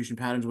 substitution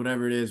patterns,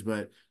 whatever it is.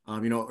 But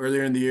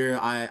earlier in the year,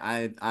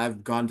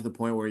 I've gotten to the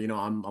point where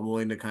I'm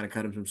willing to kind of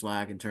cut him some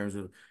slack in terms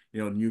of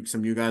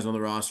some new guys on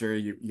the roster,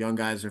 young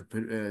guys are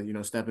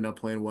stepping up,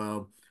 playing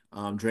well.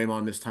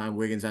 Draymond this time,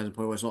 Wiggins hasn't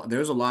played well. So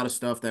there's a lot of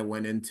stuff that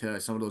went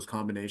into some of those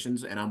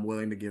combinations, and I'm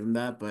willing to give him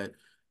that. But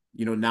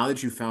now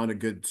that you found a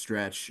good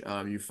stretch,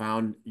 you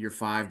found your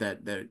five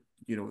that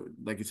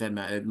like you said,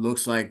 Matt, it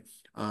looks like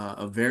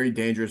a very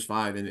dangerous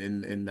five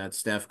in that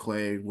Steph,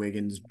 Clay,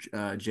 Wiggins,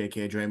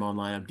 JK, Draymond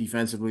lineup,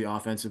 defensively,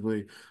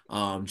 offensively.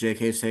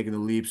 JK's taking the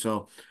leap.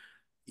 So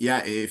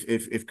yeah,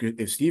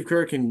 if Steve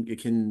Kerr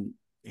can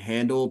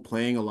handle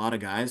playing a lot of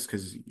guys,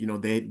 because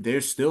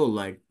they're still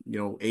like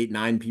 8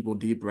 9 people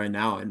deep right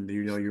now, and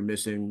you're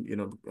missing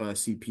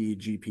CP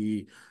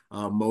GP,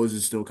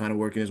 Moses still kind of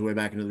working his way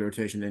back into the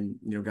rotation,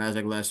 and guys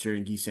like Lester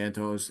and Guy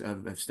Santos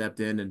have stepped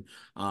in,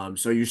 and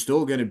so you're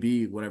still going to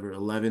be whatever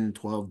 11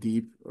 12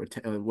 deep or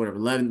whatever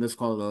 11, let's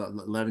call it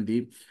 11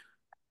 deep.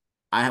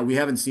 We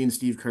haven't seen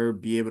Steve Kerr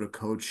be able to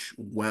coach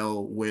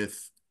well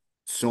with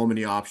so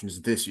many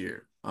options this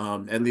year.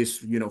 At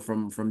least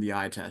from the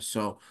eye test.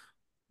 So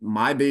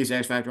my biggest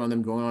X factor on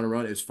them going on a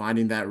run is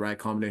finding that right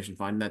combination,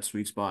 finding that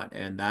sweet spot,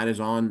 and that is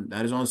on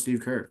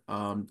Steve Kerr.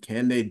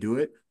 Can they do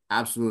it?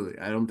 Absolutely.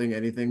 I don't think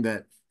anything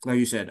that, like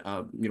you said,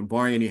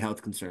 barring any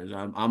health concerns.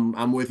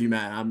 I'm with you,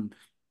 Matt. I'm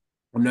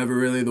never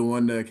really the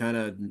one to kind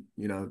of,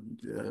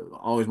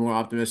 always more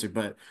optimistic,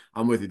 but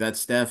I'm with you. That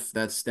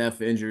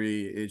Steph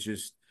injury is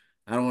just,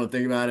 I don't want to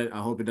think about it. I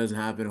hope it doesn't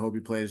happen. I hope he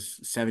plays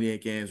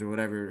 78 games or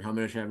whatever, how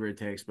much ever it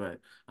takes. But,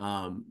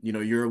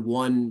 you're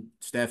one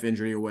Steph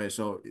injury away.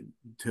 So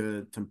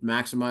to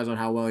maximize on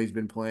how well he's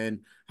been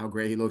playing, how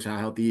great he looks, how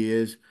healthy he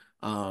is,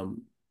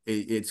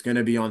 it's going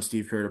to be on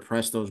Steve Kerr to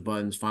press those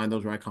buttons, find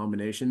those right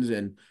combinations,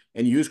 and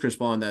use Chris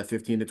Paul in that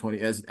 15 to 20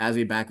 as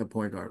a backup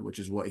point guard, which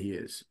is what he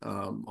is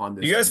on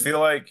Do this you guys team.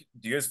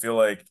 feel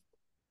like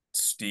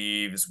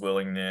Steve's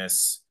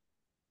willingness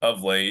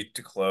of late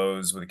to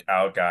close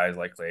without guys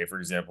like Clay, for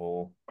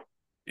example,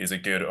 is a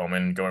good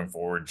omen going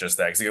forward? Just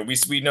that,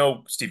 because we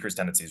know Steve Kerr's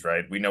tendencies,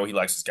 right? We know he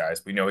likes his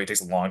guys. We know he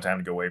takes a long time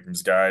to go away from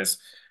his guys.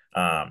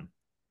 Um,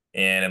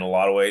 and in a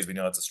lot of ways, we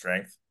know that's a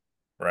strength,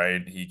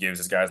 right? He gives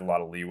his guys a lot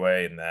of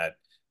leeway, and uh,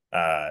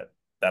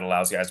 that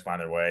allows guys to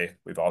find their way.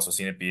 We've also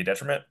seen it be a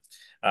detriment.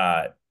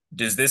 Uh,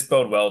 does this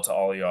bode well to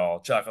all y'all?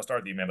 Chuck, I'll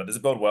start with you, man. But does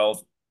it bode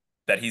well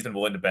that he's been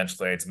willing to bench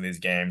Clay in some of these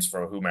games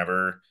for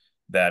whomever,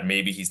 that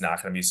maybe he's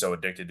not going to be so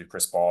addicted to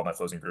Chris Paul in that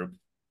closing group?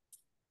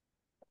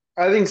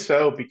 I think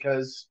so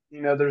because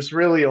there's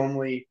really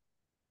only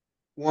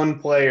one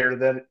player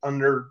that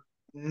under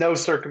no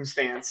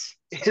circumstance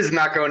is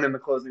not going in the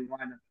closing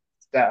lineup,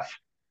 Steph.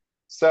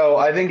 So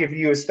I think if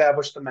you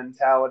establish the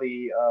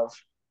mentality of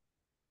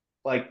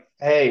like,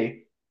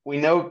 hey, we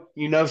know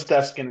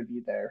Steph's going to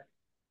be there.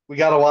 We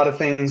got a lot of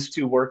things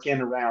to work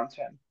in around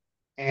him,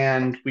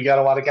 and we got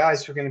a lot of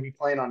guys who are going to be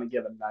playing on a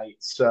given night.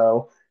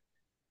 So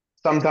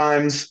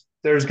sometimes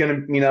there's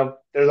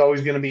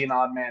always going to be an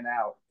odd man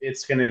out.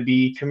 It's going to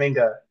be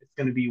Kaminga. It's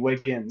going to be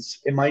Wiggins.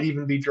 It might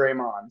even be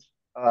Draymond,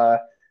 uh,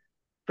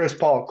 Chris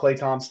Paul, Klay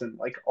Thompson.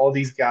 Like all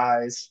these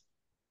guys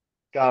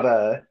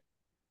gotta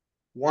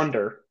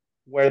wonder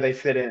where they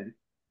fit in,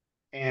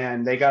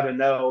 and they got to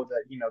know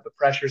that the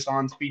pressure's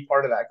on to be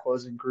part of that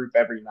closing group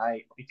every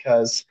night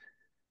because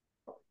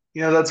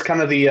that's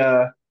kind of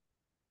the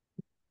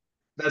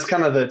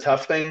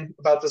tough thing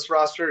about this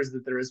roster is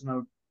that there is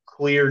no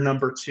clear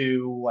number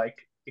two like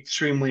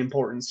extremely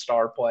important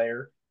star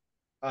player,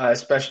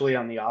 especially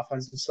on the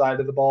offensive side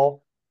of the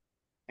ball,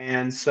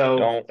 and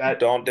so that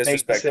Don't makes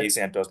disrespect Guy it.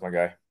 Santos, my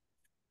guy.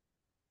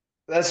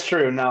 That's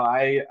true. No,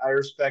 I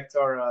respect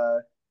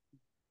our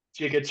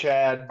Giga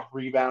Chad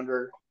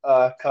rebounder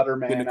cutter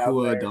Puka man out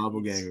Nakua there. He's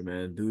doppelganger,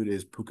 man. Dude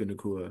is Puka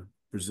Nakua,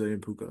 Brazilian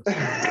Puka.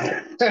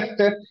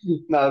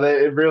 no,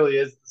 it really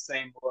is the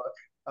same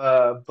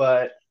look.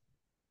 But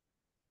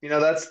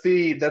that's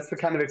the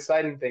kind of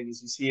exciting thing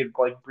is you see it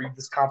like breed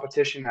this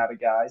competition out of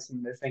guys,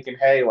 and they're thinking,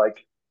 hey,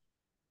 like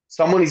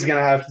somebody's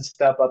gonna have to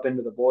step up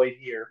into the void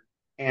here,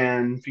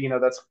 and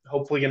that's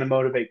hopefully gonna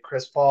motivate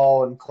Chris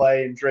Paul and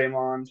Clay and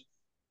Draymond,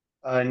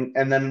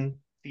 and then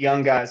the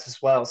young guys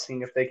as well,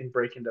 seeing if they can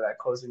break into that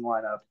closing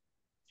lineup.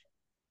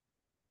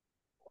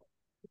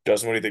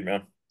 Justin, what do you think,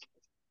 man?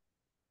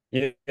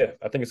 Yeah,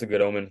 I think it's a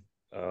good omen.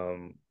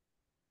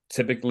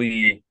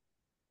 Typically,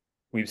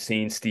 we've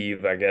seen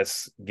Steve, I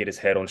guess, get his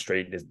head on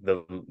straight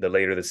the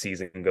later the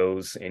season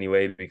goes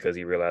anyway, because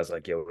he realized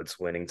like, yo, it's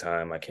winning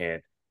time. I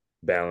can't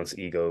balance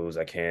egos.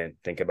 I can't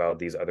think about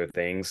these other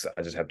things.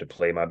 I just have to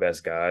play my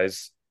best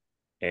guys.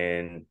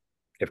 And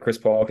if Chris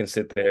Paul can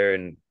sit there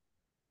and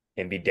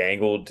be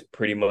dangled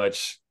pretty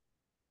much,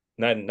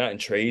 not in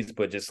trades,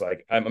 but just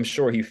like I'm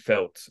sure he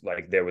felt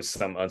like there was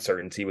some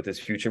uncertainty with his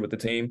future with the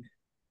team.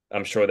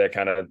 I'm sure that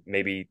kind of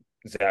maybe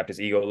zapped his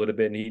ego a little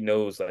bit, and he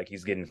knows like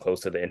he's getting close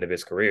to the end of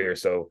his career.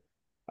 So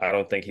I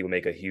don't think he would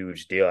make a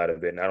huge deal out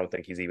of it, and I don't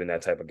think he's even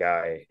that type of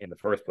guy in the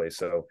first place.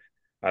 So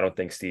I don't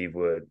think Steve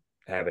would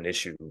have an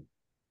issue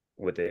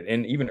with it.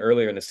 And even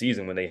earlier in the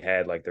season, when they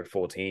had like their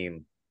full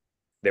team,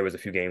 there was a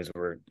few games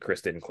where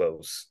Chris didn't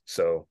close.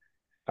 So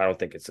I don't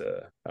think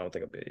a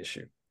big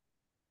issue.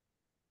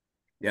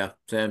 Yeah,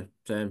 same.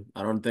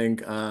 I don't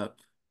think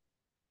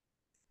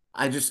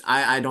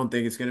I don't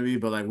think it's gonna be,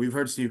 but like we've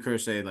heard Steve Kerr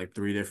say like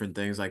three different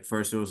things. Like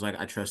first it was like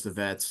I trust the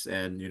vets,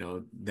 and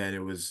then it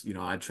was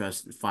I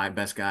trust five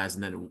best guys,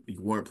 and then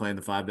you weren't playing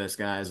the five best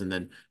guys, and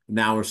then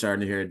now we're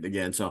starting to hear it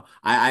again. So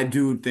I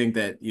do think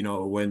that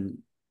when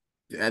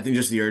I think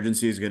just the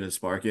urgency is going to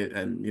spark it.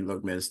 And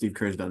look, man, Steve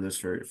Kerr's done this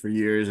for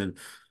years, and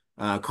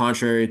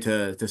contrary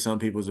to some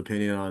people's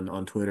opinion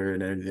on Twitter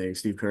and everything,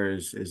 Steve Kerr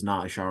is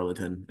not a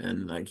charlatan,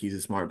 and like he's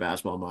a smart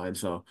basketball mind.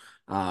 So,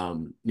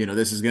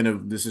 this is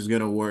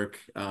gonna work.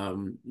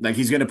 Like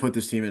he's gonna put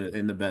this team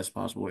in the best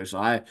possible way. So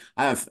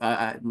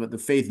but the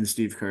faith in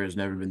Steve Kerr has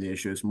never been the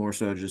issue. It's more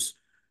so just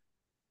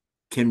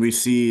can we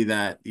see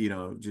that,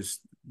 just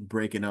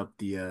breaking up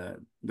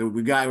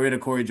we got rid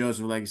of Corey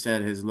Joseph, like I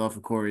said, his love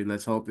for Corey.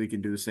 Let's hope we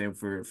can do the same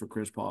for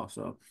Chris Paul.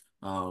 So,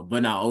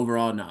 but now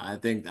overall, no, I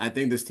think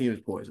this team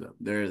is poised up.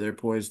 They're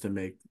poised to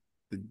make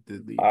the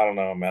league. I don't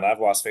know, man. I've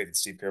lost faith in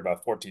Steve Kerr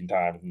about 14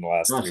 times in the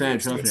last No, 3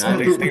 weeks, trust dude. me, So I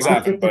things promise.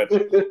 happen, but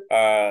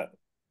uh,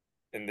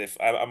 and if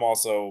I'm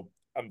also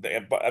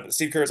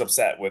Steve Kerr's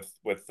upset with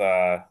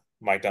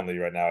Mike Dunleavy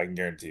right now. I can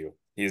guarantee you,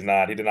 he's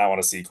not. He did not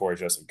want to see Corey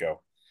Joseph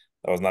go.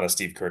 That was not a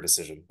Steve Kerr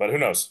decision. But who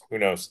knows? Who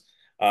knows?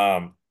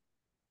 Um,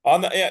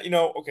 on the yeah,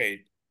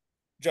 okay,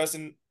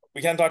 Justin,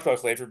 we kind of talked about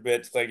Clay for a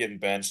bit. Clay getting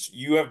benched.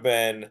 You have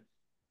been.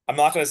 I'm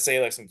not gonna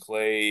say like some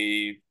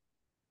Clay.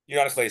 You're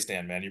not a Clay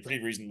stan, man. You're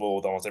pretty reasonable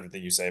with almost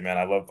everything you say, man.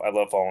 I love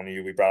following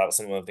you. We brought up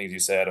some of the things you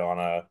said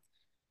on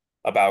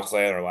about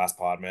Clay on our last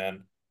pod,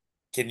 man.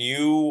 Can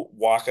you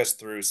walk us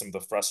through some of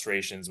the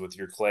frustrations with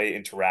your Clay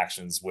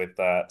interactions with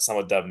some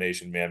of Dub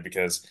Nation, man?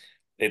 Because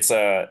it's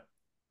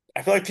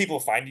I feel like people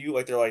find you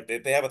like they're like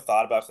they have a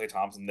thought about Clay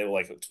Thompson. They will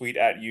like tweet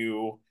at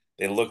you.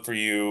 They look for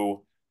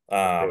you. For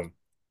sure. Um,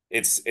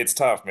 it's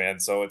tough, man.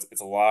 So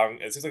it's a long.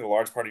 It seems like a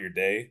large part of your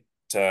day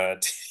to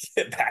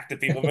get back to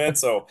people, man.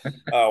 So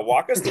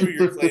walk us through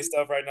your Clay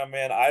stuff right now,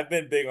 man. I've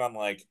been big on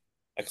like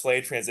a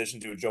Clay transition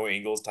to a Joe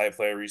Ingles type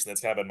player recently.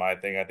 That's kind of been my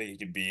thing. I think he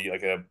could be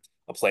like a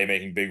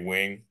playmaking big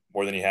wing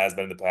more than he has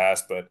been in the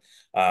past. But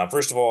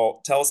first of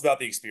all, tell us about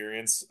the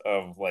experience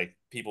of like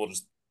people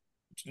just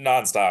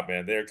nonstop,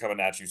 man. They're coming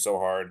at you so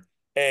hard.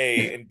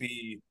 A and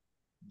B,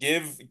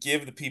 give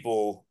the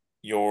people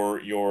your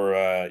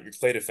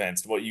Clay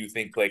defense, what you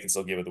think Clay can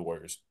still give at the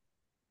Warriors.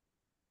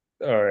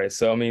 All right.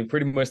 So, I mean,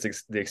 pretty much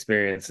the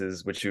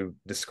experiences which you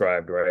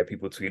described, right?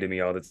 People tweeted me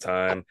all the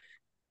time.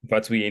 If I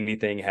tweet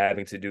anything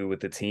having to do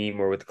with the team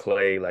or with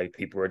Clay, like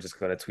people are just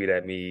going to tweet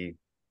at me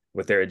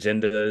with their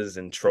agendas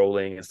and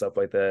trolling and stuff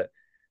like that.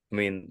 I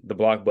mean, the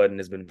block button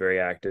has been very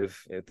active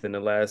within the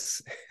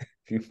last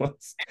few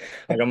months.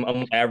 Like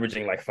I'm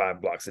averaging like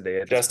 5 blocks a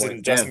day at this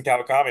point. Justin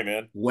Kawakami,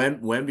 man.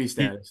 Wemby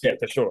status. Yeah,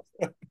 for sure.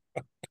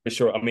 For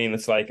sure. I mean,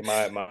 it's like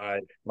my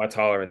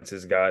tolerance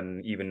has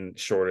gotten even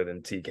shorter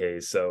than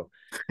TK's. So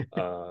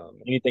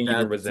anything Shout even out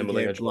to TK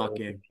resembling a block troll,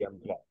 game. I'm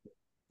blocked.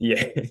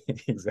 Yeah,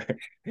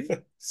 exactly.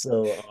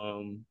 So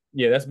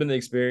yeah, that's been the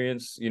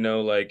experience.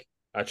 Like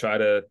I try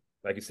to,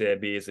 like you said,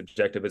 be as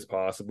objective as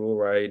possible,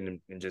 right? And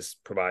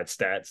just provide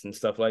stats and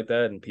stuff like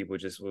that. And people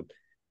just will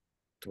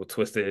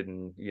twist it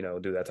and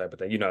do that type of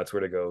thing. You know how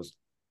Twitter goes.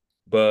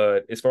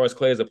 But as far as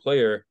Clay as a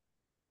player,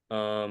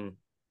 um,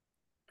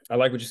 I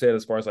like what you said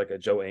as far as like a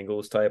Joe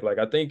Ingles type. Like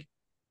I think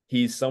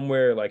he's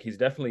somewhere like he's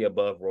definitely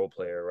above role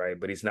player, right?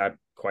 But he's not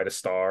quite a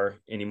star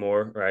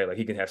anymore, right? Like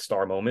he can have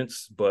star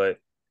moments, but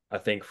I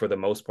think for the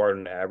most part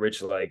on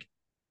average, like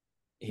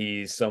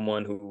he's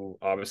someone who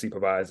obviously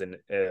provides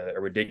a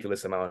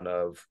ridiculous amount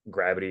of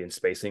gravity and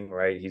spacing,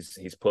 right?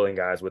 He's pulling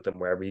guys with him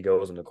wherever he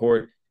goes on the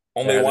court.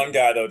 Only That one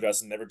guy though,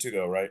 Justin, never two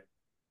though, right?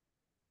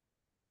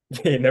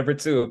 Number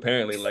two,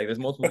 apparently, like there's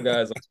multiple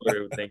guys on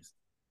Twitter who thinks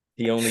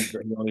he only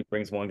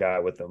brings one guy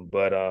with him,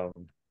 but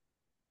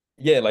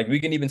yeah, like we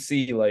can even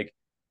see like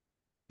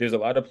there's a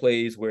lot of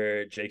plays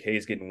where JK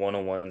is getting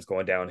one-on-ones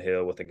going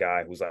downhill with a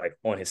guy who's like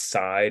on his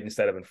side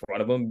instead of in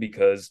front of him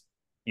because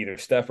either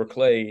Steph or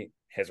Clay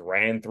has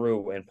ran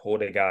through and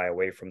pulled a guy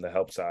away from the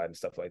help side and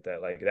stuff like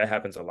that. Like that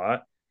happens a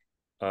lot.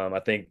 I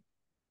think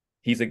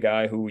he's a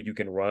guy who you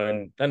can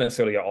run not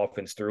necessarily an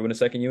offense through in a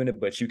second unit,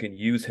 but you can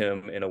use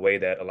him in a way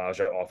that allows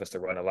your offense to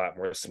run a lot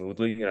more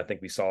smoothly. And I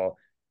think we saw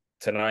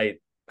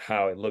tonight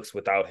how it looks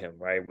without him,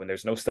 right? When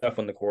there's no Steph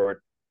on the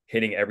court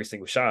hitting every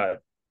single shot,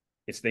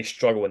 they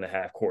struggle in the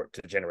half court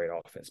to generate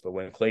offense. But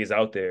when Clay's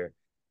out there,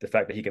 the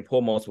fact that he can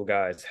pull multiple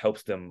guys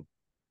helps them,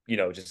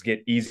 just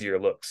get easier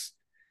looks.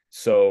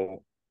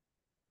 So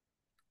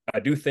I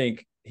do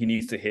think he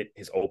needs to hit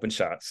his open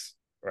shots,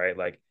 right?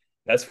 Like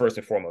that's first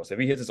and foremost. If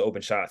he hits his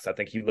open shots, I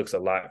think he looks a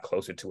lot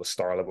closer to a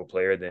star level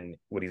player than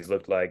what he's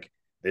looked like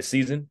this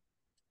season.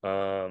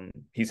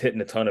 He's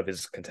hitting a ton of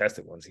his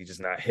contested ones. He's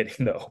just not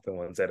hitting the open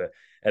ones at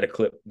a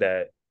clip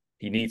that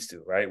he needs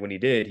to, right? When he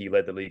did, he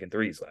led the league in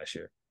threes last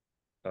year.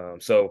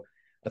 So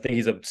I think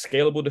he's a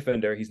scalable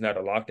defender. He's not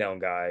a lockdown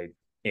guy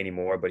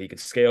anymore, but he can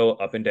scale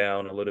up and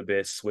down a little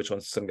bit, switch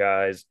on some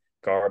guys,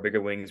 guard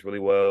bigger wings really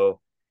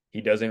well.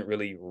 He doesn't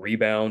really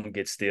rebound,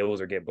 get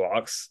steals, or get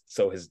blocks.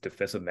 So his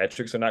defensive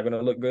metrics are not going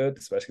to look good,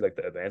 especially like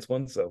the advanced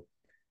ones. So,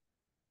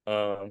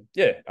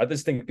 yeah, I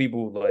just think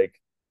people like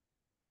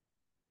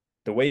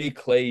the way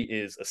Clay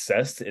is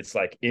assessed, it's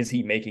like, is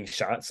he making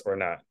shots or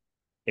not?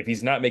 If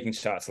he's not making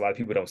shots, a lot of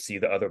people don't see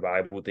the other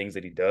valuable things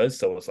that he does.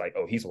 So it's like,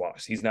 oh, he's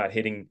washed. He's not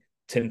hitting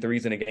 10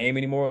 threes in a game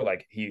anymore.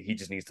 Like he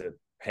just needs to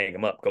hang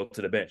him up, go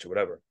to the bench or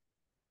whatever.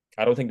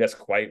 I don't think that's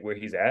quite where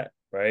he's at,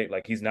 right?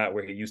 Like he's not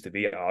where he used to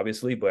be,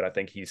 obviously, but I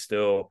think he's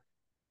still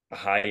a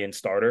high end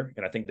starter.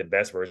 And I think the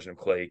best version of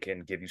Clay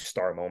can give you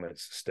star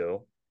moments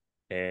still.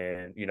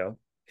 And,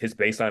 his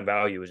baseline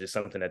value is just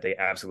something that they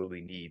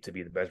absolutely need to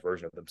be the best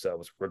version of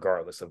themselves,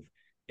 regardless of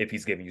if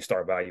he's giving you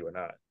star value or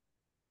not.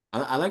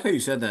 I like how you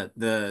said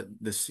that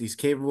he's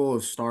capable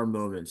of star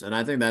moments, and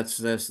I think that's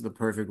the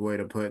perfect way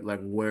to put like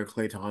where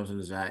Klay Thompson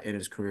is at in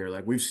his career.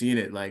 Like we've seen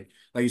it, like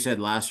you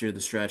said last year,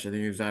 the stretch. I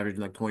think he was averaging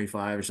like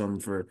 25 or something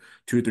for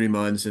 2 or 3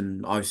 months,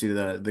 and obviously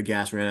the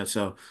gas ran out.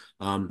 So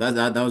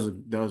that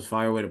was a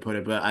fire way to put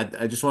it. But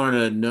I just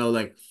wanted to know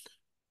like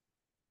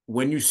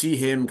when you see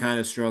him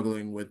kind of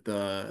struggling with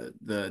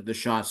the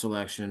shot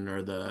selection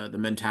or the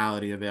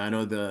mentality of it. I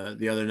know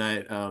the other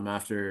night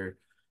after.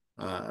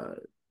 Uh,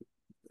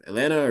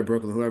 Atlanta or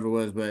Brooklyn, whoever it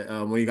was, but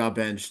when he got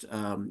benched,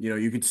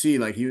 you could see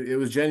like it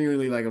was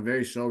genuinely like a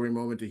very sobering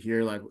moment to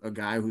hear like a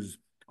guy who's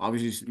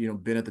obviously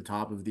been at the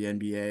top of the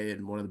NBA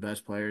and one of the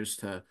best players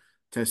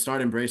to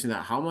start embracing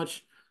that. How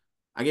much?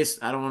 I guess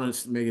I don't want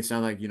to make it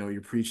sound like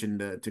you're preaching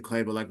to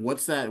Clay, but like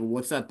what's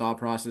that thought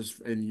process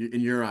in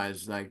your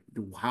eyes? Like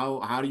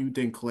how do you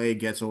think Clay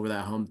gets over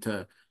that hump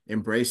to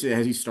embrace it?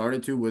 Has he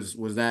started to? Was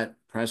that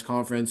press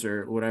conference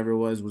or whatever it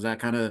was that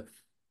kind of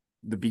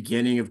the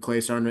beginning of Clay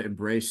starting to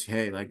embrace,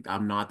 hey, like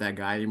I'm not that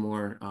guy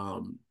anymore.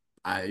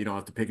 I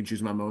have to pick and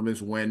choose my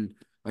moments when,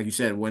 like you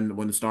said, when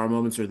the star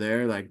moments are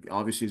there, like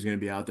obviously he's gonna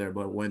be out there,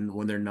 but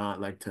when they're not,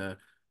 like to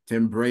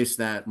embrace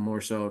that more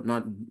so.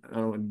 Not I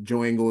don't know,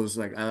 Joe Ingles,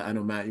 like I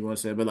know Matt, you want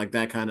to say, but like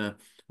that kind of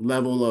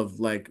level of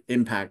like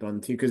impact on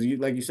the team because you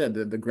like you said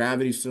the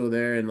gravity's still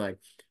there and like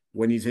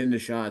when he's hitting the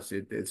shots,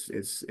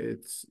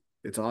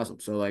 it's awesome.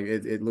 So like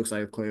it looks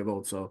like a Clay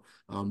Volt. So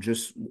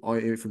just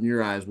from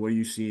your eyes, what are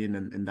you seeing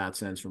in that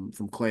sense from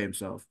Clay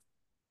himself?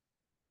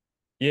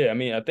 Yeah, I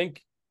mean, I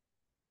think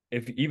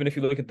if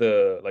you look at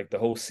the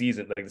whole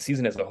season, like the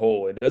season as a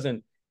whole, it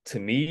doesn't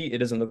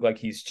look like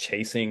he's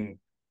chasing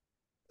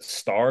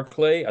star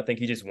Clay. I think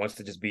he just wants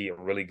to just be a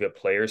really good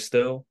player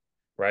still,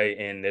 right?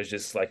 And there's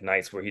just like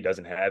nights where he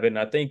doesn't have it. And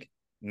I think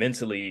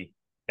mentally,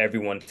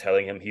 everyone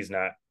telling him he's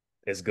not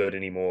as good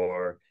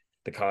anymore,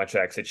 the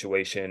contract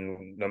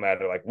situation, no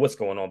matter like what's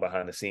going on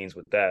behind the scenes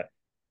with that,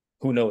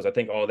 who knows? I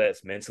think all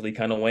that's mentally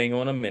kind of weighing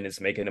on him and it's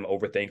making him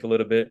overthink a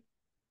little bit.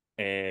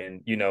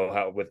 And you know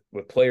how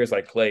with players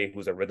like Clay,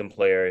 who's a rhythm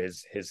player,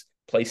 his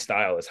play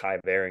style is high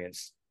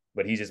variance,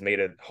 but he just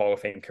made a Hall of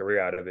Fame career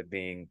out of it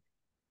being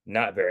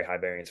not very high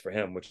variance for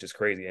him, which is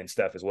crazy, and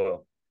Steph as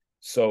well.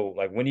 So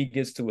like when he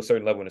gets to a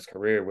certain level in his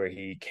career where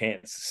he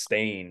can't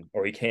sustain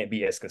or he can't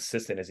be as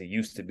consistent as he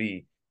used to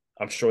be,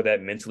 I'm sure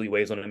that mentally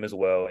weighs on him as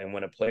well. And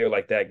when a player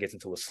like that gets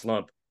into a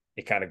slump,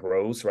 it kind of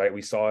grows, right?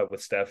 We saw it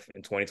with Steph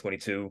in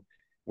 2022,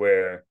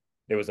 where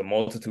there was a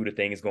multitude of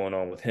things going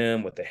on with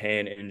him, with the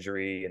hand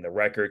injury and the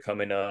record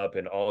coming up,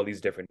 and all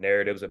these different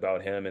narratives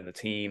about him and the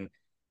team.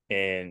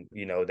 And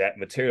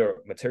that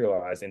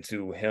materialized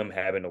into him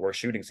having the worst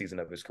shooting season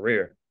of his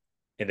career,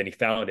 and then he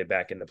found it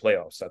back in the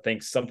playoffs. I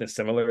think something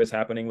similar is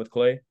happening with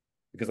Clay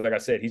because, like I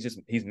said,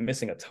 he's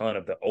missing a ton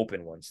of the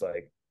open ones,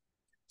 like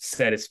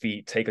set his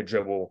feet, take a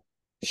dribble,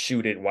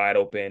 shoot it wide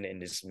open,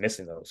 and just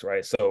missing those,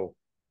 right? So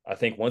I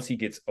think once he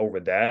gets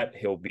over that,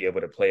 he'll be able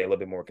to play a little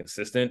bit more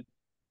consistent.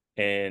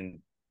 And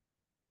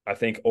I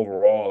think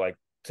overall, like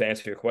to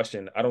answer your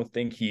question, I don't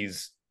think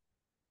he's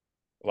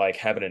like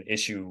having an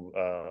issue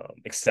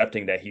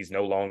accepting that he's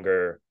no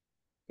longer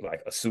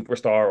like a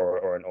superstar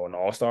or an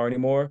all-star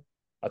anymore.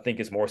 I think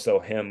it's more so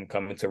him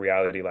coming to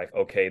reality like,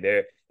 okay,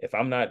 if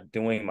I'm not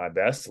doing my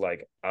best,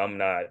 like I'm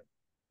not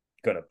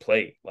gonna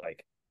play.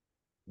 Like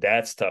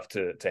that's tough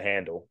to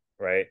handle,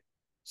 right?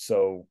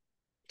 So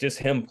just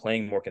him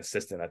playing more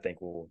consistent, I think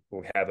will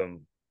have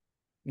him,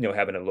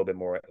 having a little bit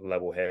more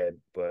level head.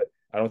 But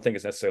I don't think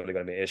it's necessarily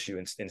gonna be an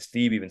issue. And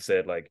Steve even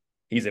said like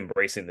he's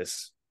embracing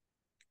this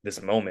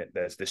moment,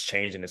 that's this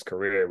change in his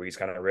career where he's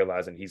kind of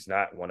realizing he's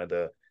not one of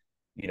the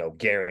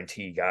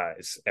guarantee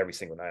guys every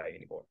single night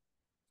anymore.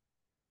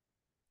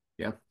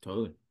 Yeah,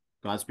 totally.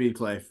 Godspeed,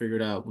 Clay. Figure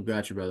it out. We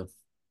got you, brother.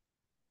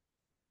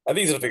 I think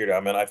he's gonna figure it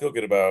out, man. I feel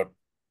good about.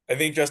 I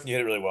think Justin, you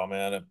hit it really well,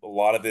 man. A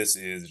lot of this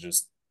is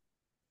just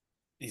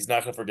he's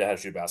not gonna forget how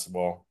to shoot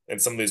basketball,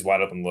 and some of these wide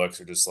open looks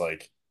are just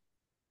like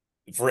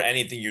for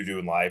anything you do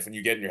in life, when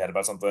you get in your head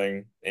about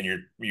something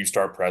and you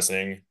start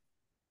pressing,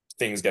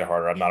 things get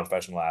harder. I'm not a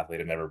professional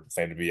athlete. I never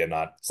claimed to be. I'm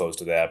not close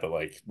to that, but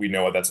like we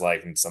know what that's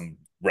like in some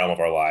realm of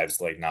our lives,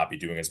 to like not be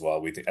doing as well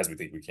as we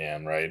think we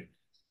can, right?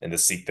 And to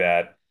seek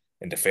that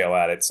and to fail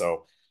at it.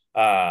 So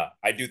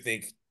I do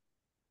think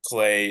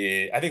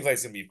I think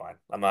Clay's gonna be fine.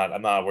 I'm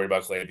not worried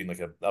about Clay being like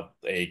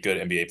a good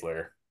NBA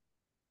player.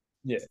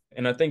 Yeah,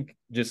 and I think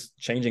just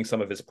changing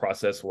some of his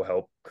process will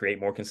help create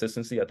more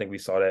consistency. I think we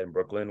saw that in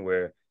Brooklyn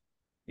where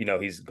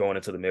he's going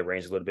into the mid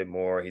range a little bit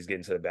more, he's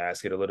getting to the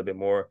basket a little bit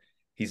more.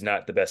 he's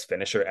not the best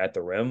finisher at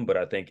the rim, but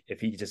I think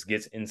if he just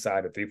gets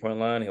inside the 3-point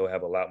line, he'll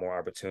have a lot more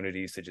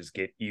opportunities to just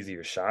get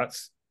easier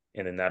shots.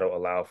 And then that'll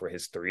allow for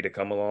his three to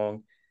come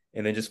along.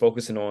 And then just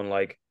focusing on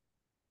like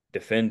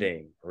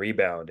defending,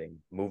 rebounding,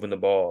 moving the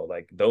ball,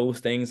 like those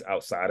things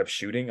outside of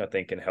shooting, I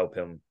think can help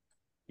him,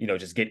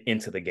 just get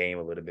into the game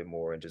a little bit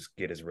more and just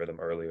get his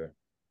rhythm earlier.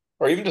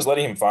 Or even just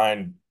letting him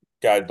find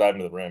guys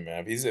diving to the rim,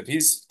 man. If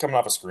he's coming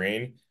off a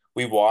screen,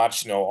 we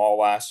watched, all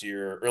last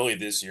year, early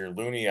this year,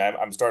 Looney.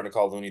 I'm starting to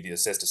call Looney the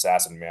assist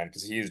assassin, man,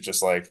 because he's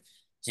just like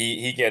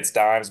he gets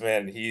dimes,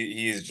 man.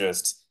 He's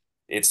just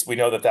we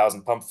know the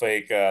thousand pump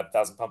fake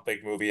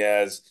movie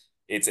has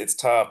it's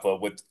tough,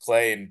 but with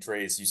Clay and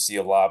Trace, you see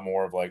a lot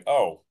more of like,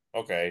 oh,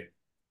 okay,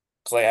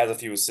 Clay has a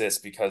few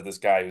assists because this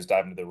guy who's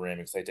diving to the rim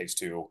and Clay takes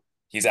two,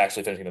 he's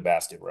actually finishing the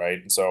basket, right?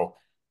 And so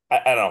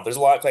I don't know. There's a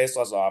lot Clay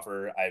still has to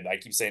offer. I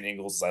keep saying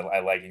Ingles.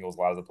 I like Ingles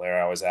a lot as a player.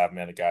 I always have,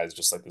 man. The guy's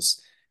just like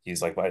this.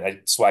 He's like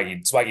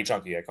swaggy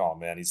chunky. I call him,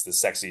 man. He's the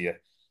sexy,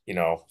 you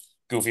know,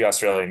 goofy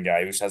Australian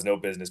guy who just has no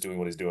business doing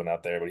what he's doing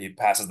out there. But he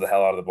passes the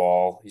hell out of the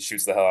ball. He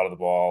shoots the hell out of the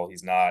ball.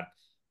 He's not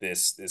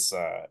this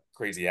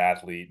crazy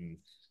athlete. And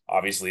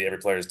obviously every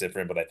player is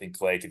different, but I think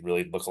Clay could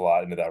really look a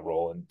lot into that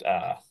role. And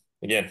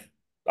again,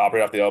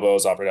 operate off the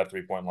elbows, operate off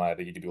 3-point line. I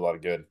think he could do a lot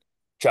of good.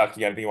 Chuck,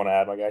 you got anything you want to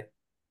add, my guy?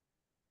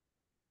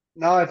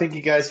 No, I think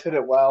you guys hit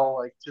it well.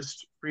 Like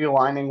just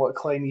realigning what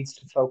Clay needs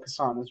to focus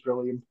on is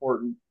really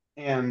important.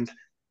 And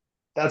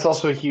that's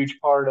also a huge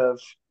part of,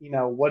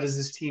 what does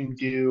this team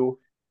do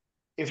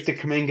if the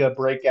Kaminga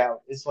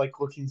breakout is like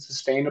looking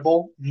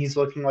sustainable and he's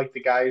looking like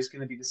the guy who's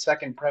going to be the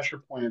second pressure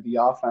point of the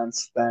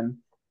offense, then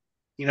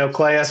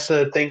Clay has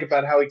to think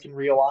about how he can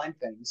realign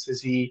things.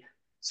 Is he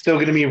still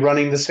going to be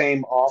running the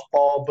same off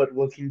ball, but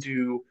looking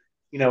to,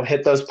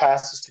 hit those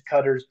passes to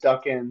cutters,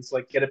 duck ins,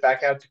 like get it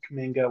back out to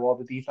Kaminga while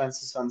the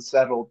defense is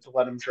unsettled to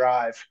let him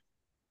drive?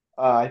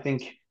 I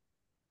think,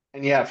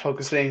 and yeah,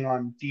 focusing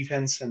on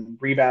defense and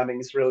rebounding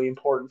is really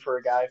important for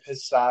a guy of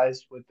his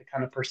size with the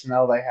kind of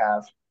personnel they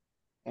have.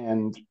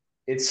 And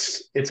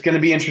it's going to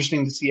be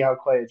interesting to see how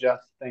Clay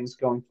adjusts things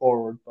going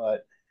forward.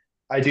 But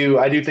I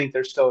do think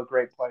there's still a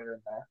great player in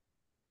there.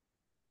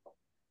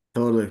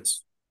 Totally.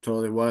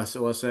 Totally. Well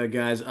said,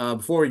 guys.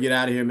 Before we get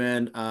out of here,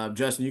 man,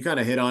 Justin, you kind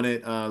of hit on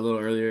it a little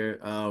earlier.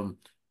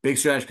 Big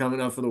stretch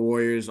coming up for the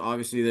Warriors.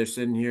 Obviously, they're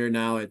sitting here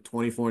now at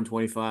 24 and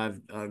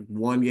 25,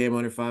 one game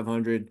under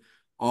 500,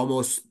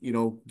 almost,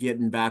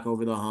 getting back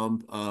over the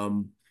hump.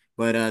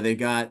 But they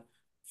got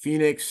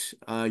Phoenix,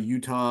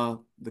 Utah,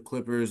 the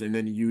Clippers, and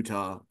then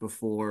Utah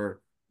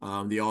before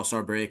the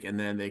All-Star break, and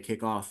then they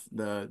kick off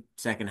the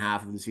second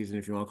half of the season,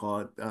 if you want to call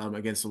it,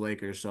 against the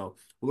Lakers. So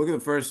we'll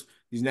look at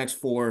these next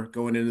four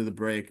going into the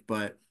break,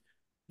 but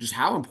just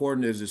how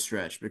important is this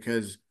stretch?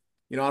 Because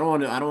I don't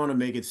want to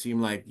make it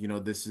seem like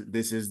this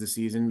is the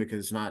season,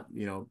 because it's not.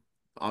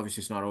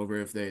 Obviously it's not over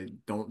if they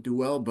don't do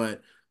well,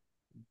 but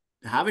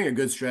having a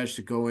good stretch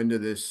to go into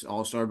this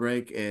All-Star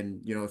break,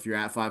 and if you're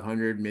at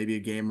 500, maybe a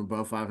game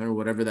above 500,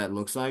 whatever that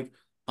looks like,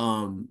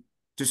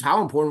 just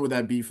how important would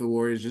that be for the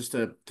Warriors, just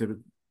to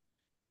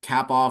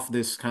cap off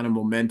this kind of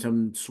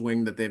momentum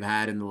swing that they've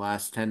had in the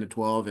last 10 to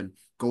 12, and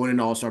going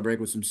into All-Star break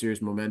with some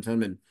serious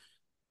momentum, and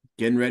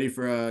getting ready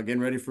for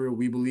a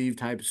we believe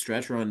type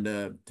stretch run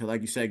to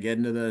like you said, get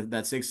into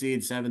that sixth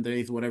seed, seventh,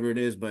 eighth, whatever it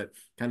is, but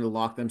kind of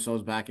lock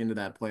themselves back into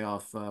that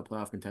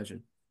playoff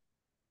contention.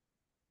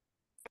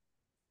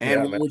 And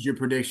Yeah, what man. would your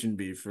prediction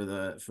be for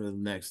the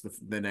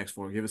next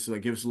four? Give us a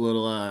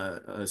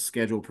little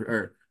schedule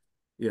or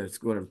yeah,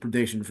 it's whatever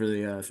prediction for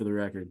the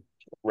record.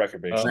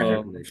 Record based. Record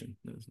Um, prediction.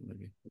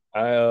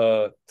 I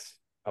uh,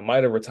 I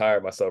might have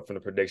retired myself from the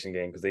prediction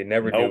game because they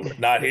never do. Nope,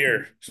 not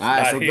here. All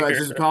right, Not so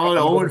just here. call it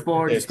I'm 0 going and to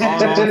 4. Just predict.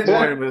 call it 0 and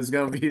 4, but it's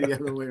gonna be the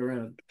other way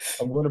around.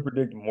 I'm going to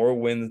predict more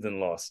wins than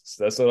losses.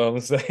 That's what I'm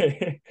gonna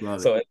say. Love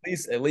it. So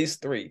at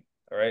least three.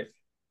 All right.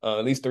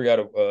 At least three out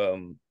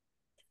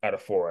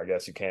of four. I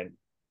guess you can't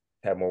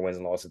have more wins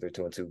than losses. They're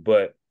 2-2.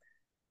 But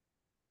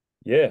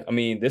yeah, I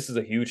mean, this is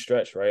a huge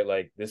stretch, right?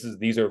 Like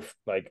these are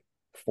like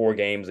four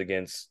games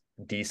against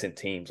decent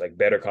teams, like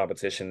better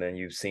competition than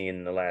you've seen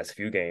in the last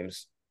few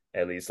games,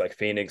 at least. Like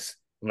Phoenix,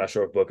 I'm not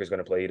sure if Booker's going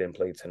to play. He didn't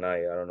play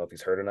tonight. I don't know if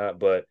he's hurt or not,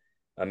 but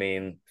I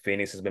mean,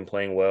 Phoenix has been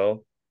playing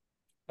well.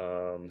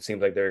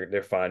 Seems like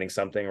they're finding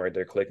something, right?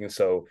 They're clicking.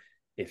 So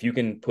if you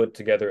can put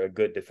together a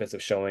good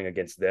defensive showing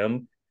against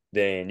them,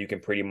 then you can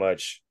pretty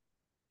much,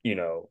 you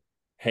know,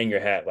 hang your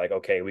hat like,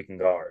 okay, we can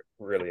guard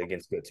really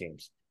against good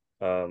teams.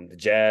 The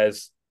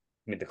Jazz,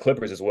 I mean, the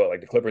Clippers as well. Like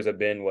the Clippers have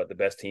been the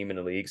best team in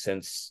the league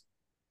since,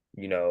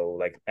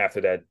 like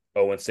after that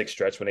 0-6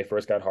 stretch when they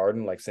first got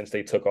Harden. Like since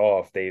they took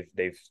off,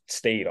 they've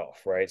stayed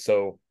off, right?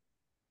 So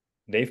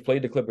they've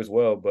played the Clippers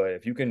well, but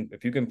if you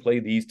can play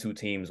these two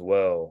teams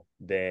well,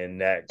 then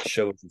that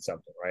shows you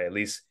something, right? At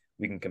least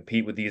we can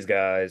compete with these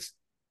guys.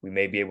 We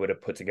may be able to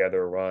put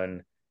together a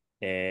run,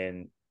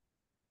 and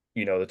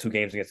the two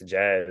games against the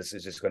Jazz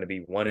is just going to be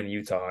one in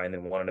Utah and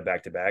then one in the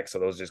back to back. So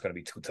those are just going to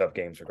be two tough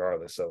games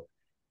regardless. So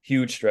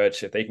huge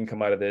stretch. If they can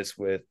come out of this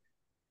with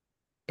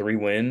 3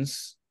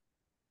 wins,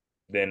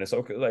 then it's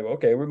okay. Like,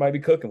 okay, we might be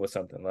cooking with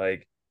something.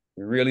 Like,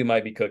 we really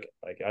might be cooking.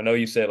 Like, I know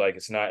you said like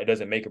it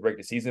doesn't make or break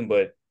the season,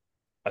 but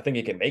I think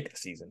it can make the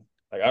season.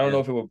 Like, I don't Yeah. know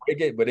if it will break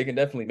it, but it can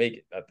definitely make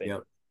it. I think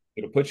Yep.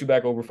 it'll put you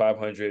back over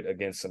 500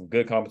 against some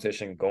good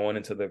competition going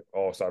into the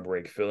All-Star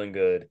break, feeling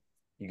good.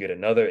 You get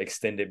another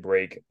extended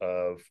break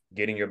of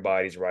getting your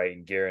bodies right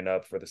and gearing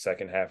up for the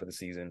second half of the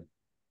season.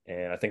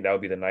 And I think that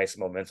would be the nice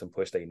momentum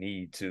push they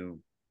need to,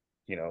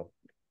 you know,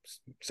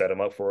 set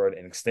them up for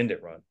an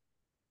extended run.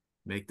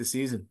 Make the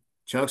season.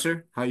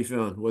 Chuckster, how you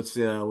feeling? What's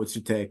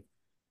your take?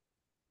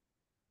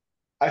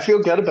 I feel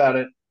good about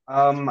it.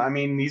 I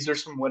mean, these are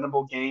some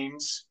winnable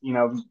games. You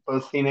know,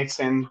 both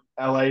Phoenix and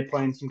LA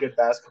playing some good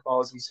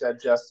basketball, as you said,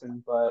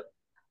 Justin. But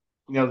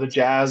you know, the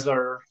Jazz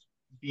are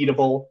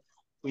beatable.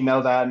 We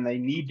know that, and they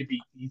need to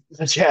beat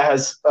the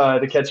Jazz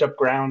to catch up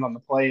ground on the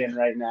play-in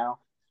right now.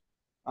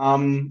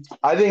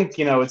 I think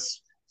you know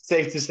it's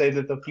safe to say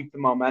that they'll keep the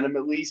momentum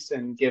at least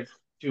and give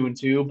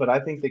 2-2, but I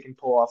think they can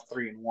pull off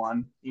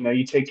 3-1. You know,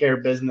 you take care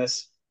of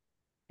business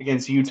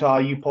against Utah,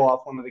 you pull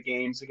off one of the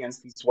games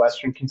against these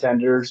Western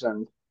contenders,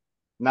 and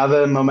now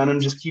the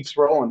momentum just keeps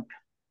rolling.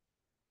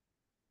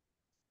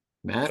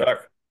 Matt?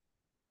 Chuck,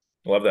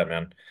 love that,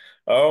 man.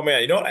 Oh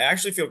man, you know what? I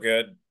actually feel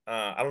good.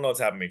 I don't know what's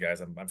happened to me,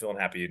 guys. I'm feeling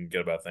happy and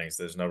good about things.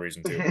 There's no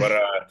reason to. But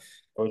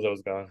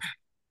Hojo's gone.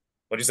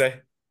 what'd you say?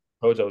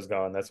 Hojo's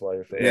gone. That's why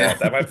you're feeling Yeah.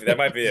 Yeah, that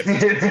might be it,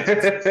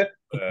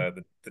 man.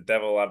 The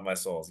devil out of my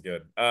soul is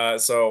good.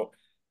 So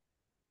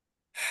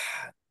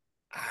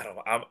I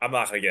don't. I'm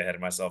not gonna get ahead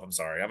of myself. I'm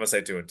sorry. I'm gonna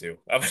say 2-2.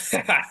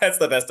 That's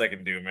the best I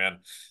can do, man.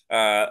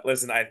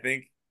 Listen, I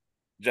think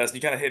Justin,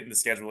 you kind of hit in the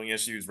scheduling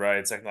issues,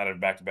 right? Second night of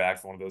back to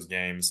back for one of those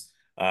games,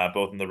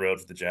 both on the road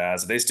for the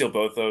Jazz. If they steal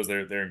both those,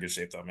 they're in good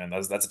shape, though, man.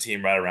 That's a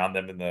team right around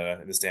them in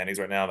the standings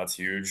right now. That's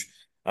huge.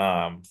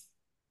 Um,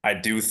 I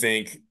do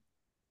think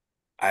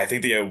I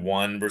think they get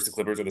one versus the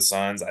Clippers or the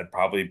Suns. I'd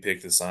probably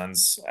pick the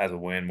Suns as a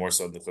win more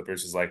so than the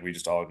Clippers, because like we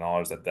just all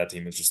acknowledge that that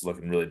team is just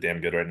looking really damn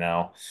good right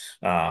now.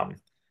 Um,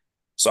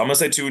 so I'm gonna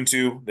say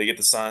 2-2. They get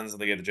the Suns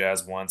and they get the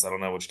Jazz once. I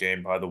don't know which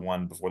game, probably the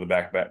one before the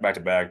back to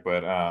back,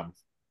 but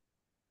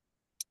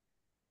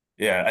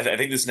yeah, I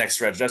think this next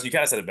stretch, Justin, you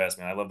kind of said it best,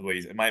 man. I love the way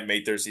it might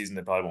make their season.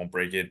 They probably won't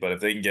break it, but if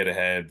they can get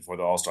ahead before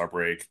the All-Star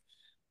break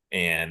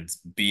and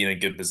be in a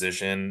good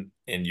position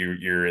and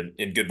you're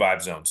in good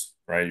vibe zones,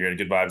 right? You're in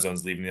good vibe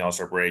zones leaving the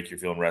All-Star break. You're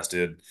feeling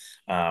rested.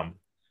 Um,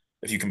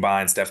 if you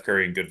combine Steph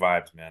Curry and good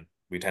vibes, man,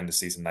 we tend to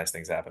see some nice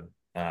things happen.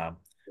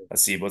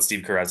 Let's see what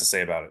Steve Kerr has to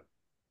say about it.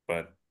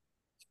 But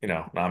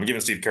no, I'm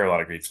giving Steve Kerr a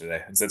lot of grief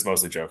today. It's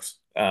mostly jokes.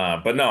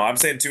 But no, I'm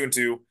saying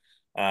 2-2.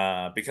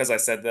 Because I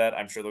said that,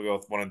 I'm sure they'll go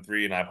with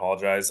 1-3, and I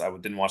apologize.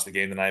 Didn't watch the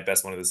game tonight,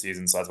 best one of the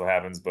season, so that's what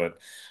happens. But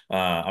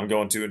I'm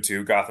going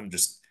 2-2. Gotham,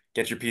 just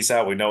get your piece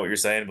out. We know what you're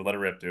saying, but let it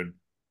rip, dude.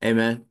 Hey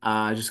man,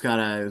 I just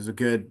it was a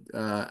good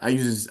I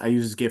use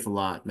this GIF a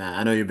lot, Matt.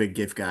 I know you're a big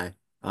GIF guy.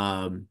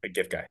 Big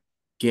gift guy.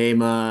 Game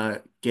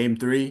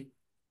three,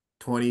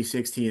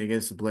 2016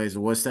 against the Blazers.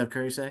 What Steph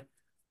Curry say?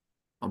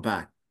 I'm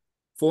back.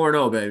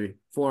 4-0, baby.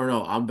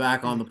 4-0. I'm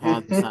back on the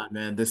positive side,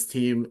 man. This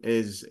team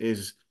is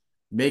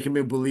making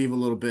me believe a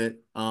little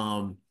bit.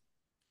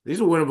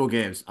 These are winnable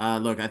games.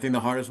 Look, I think the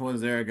hardest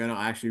ones there are gonna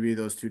actually be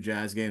those two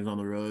Jazz games on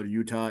the road.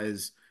 Utah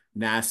is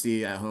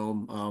nasty at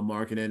home.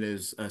 Markkanen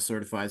is a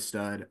certified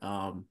stud.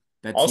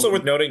 That Also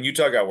worth team. noting,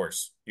 Utah got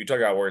worse. Utah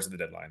got worse at the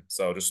deadline,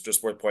 so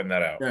just worth pointing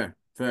that out. Fair,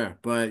 fair.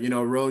 But,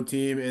 road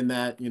team in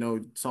that,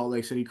 Salt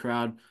Lake City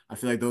crowd, I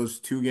feel like those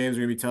two games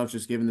are gonna be tough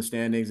just given the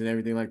standings and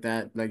everything like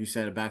that. Like you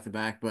said, a back to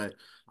back. But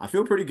I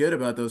feel pretty good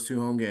about those two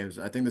home games.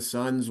 I think the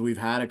Suns, we've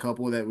had a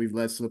couple that we've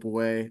let slip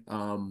away.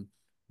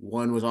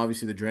 One was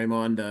obviously the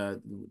Draymond,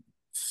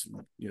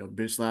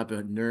 bitch slap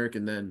at Nurk,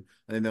 and then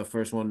I think the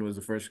first one was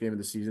the first game of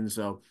the season.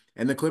 So,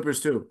 and the Clippers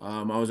too.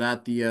 I was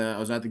at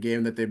the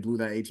game that they blew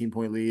that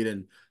 18-point lead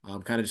and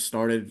kind of just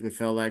started. It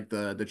felt like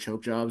the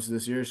choke jobs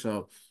this year.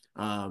 So.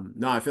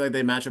 No, I feel like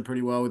they match up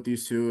pretty well with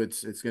these two.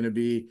 It's going to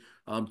be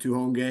two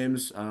home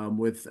games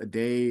with a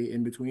day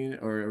in between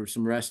or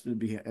some rest to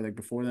be like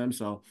before them.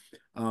 So,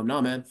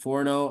 no, man,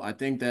 4-0. I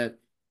think that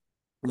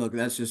look,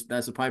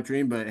 that's a pipe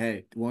dream, but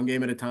hey, one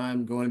game at a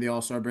time, going to the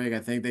All-Star break. I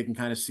think they can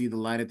kind of see the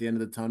light at the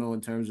end of the tunnel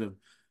in terms of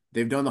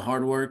they've done the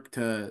hard work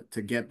to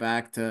get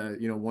back to,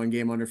 one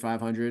game under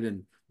 500,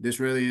 and this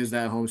really is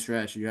that home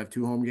stretch. You have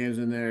two home games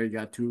in there. You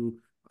got two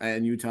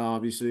in Utah,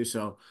 obviously.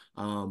 So,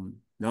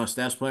 no,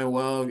 Steph's playing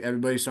well.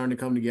 Everybody's starting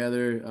to come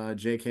together.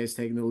 JK's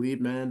taking the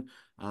lead, man.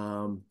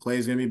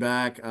 Clay's gonna be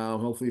back.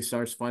 Hopefully, he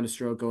starts to find a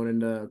stroke going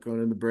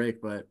into break,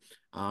 but.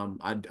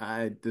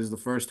 This is the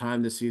first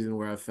time this season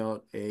where I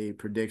felt a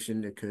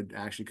prediction that could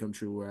actually come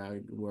true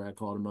where I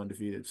called him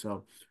undefeated.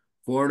 So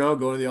 4-0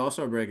 going to the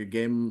All-Star break, a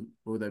game,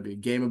 what would that be? A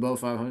game above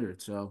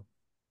 500. So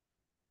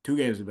two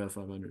games above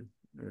 500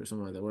 or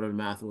something like that, whatever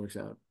math works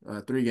out.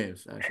 Three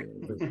games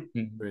actually.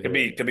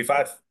 Three. Could be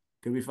five.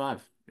 Could be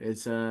five.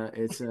 It's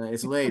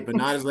late, but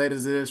not as late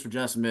as it is for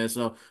Justin, man.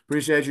 So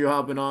appreciate you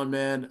hopping on,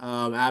 man.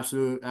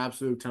 Absolute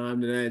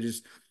time today.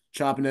 Just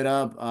chopping it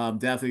up.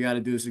 Definitely got to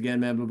do this again,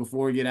 man. But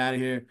before we get out of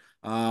here,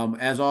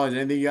 as always,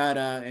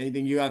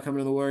 anything you got coming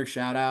to the work,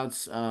 shout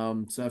outs,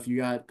 stuff you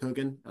got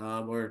cooking,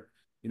 or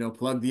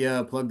plug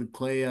the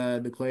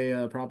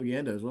clay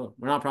propaganda as well.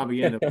 We're not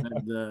propaganda, but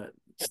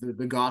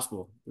the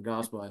gospel,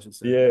 I should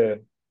say. Yeah.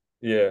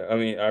 Yeah. I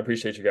mean, I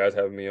appreciate you guys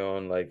having me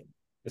on. Like,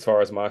 as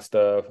far as my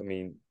stuff, I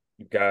mean,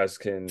 you guys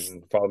can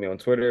follow me on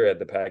Twitter at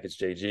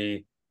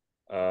ThePackageJG.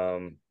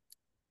 Um,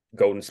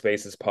 Golden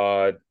Spaces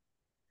Pod.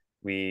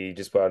 We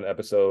just put out an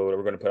episode.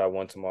 We're going to put out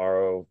one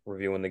tomorrow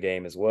reviewing the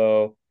game as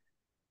well.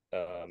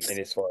 And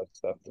as far as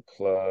stuff to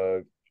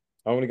plug,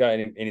 I don't really got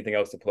anything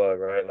else to plug,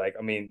 right? Like,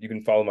 I mean, you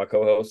can follow my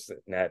co-host,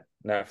 Nat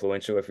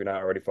Fluential, if you're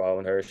not already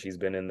following her. She's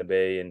been in the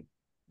Bay and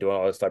doing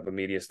all this type of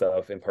media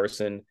stuff in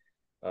person.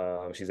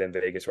 She's in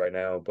Vegas right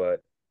now,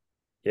 but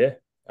yeah,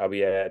 I'll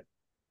be at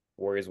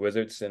Warriors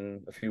Wizards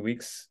in a few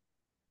weeks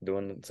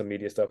doing some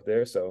media stuff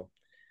there. So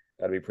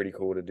that'd be pretty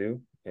cool to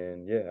do.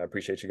 And yeah, I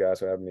appreciate you guys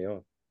for having me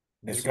on.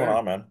 Thanks Yes, for coming sir.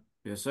 on, man.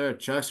 Yes, sir.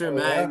 Chuckster, Oh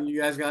Matt, yeah.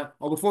 you guys got.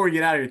 Oh, before we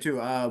get out of here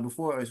too,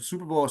 before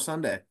Super Bowl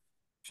Sunday,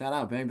 shout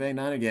out, bang bang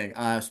Niner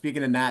gang.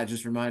 Speaking of Nat,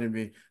 just reminded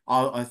me,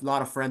 a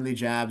lot of friendly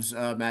jabs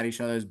at each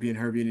other as being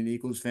an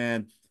Eagles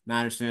fan,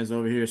 Niners fans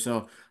over here.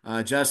 So,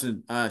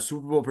 Justin,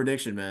 Super Bowl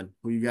prediction, man.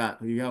 Who you got?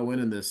 Who you got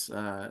winning this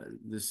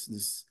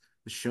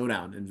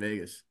showdown in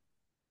Vegas?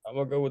 I'm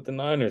gonna go with the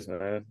Niners,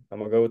 man. I'm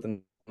gonna go with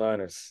the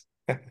Niners.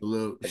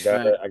 Salute, I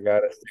gotta respect, I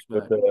gotta stick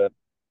with respect. the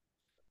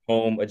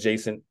home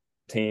adjacent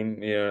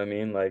team. You know what I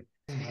mean? Like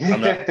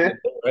I'm not,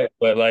 right,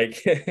 but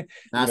like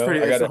That's I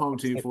It's the gotta home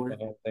team stick with for the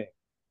you. home thing.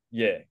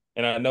 Yeah,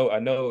 and I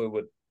know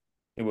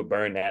it would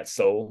burn that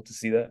soul to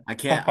see that. I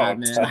can't, Oh,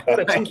 man.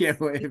 I God. can't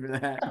wait for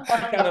that.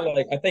 Kind of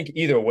like I think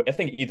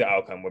either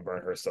outcome would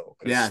burn her soul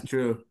Yeah, because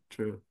true,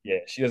 true. yeah,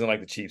 she doesn't like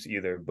the Chiefs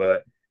either.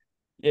 But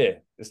yeah,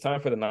 it's time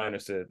for the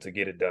Niners to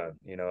get it done.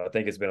 I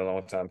think it's been a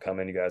long time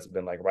coming. You guys have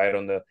been like right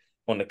on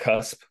the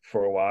cusp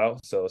for a while,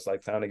 so it's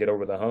like time to get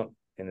over the hump.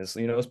 And it's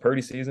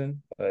Purdy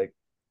season. Like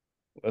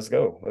let's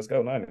go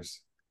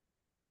Niners.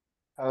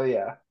 Oh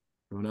yeah.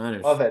 Go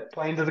Niners. Love it.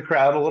 Playing to the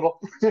crowd a little.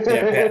 Yeah,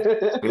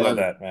 Pat. We love Love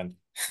it. that, man.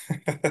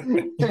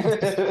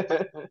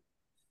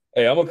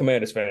 Hey, I'm a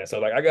Commanders fan, so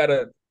like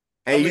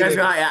Hey, I'm you guys either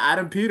got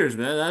Adam Peters,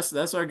 man.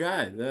 That's our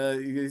guy.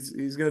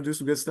 He's gonna do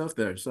some good stuff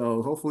there.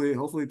 So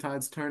hopefully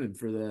tide's turning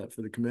for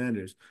the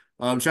Commanders.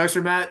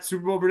 Chuckster, Matt,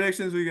 Super Bowl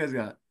predictions. What you guys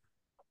got?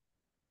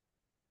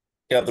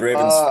 Yeah, the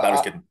Ravens. No, I'm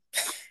just uh, kidding.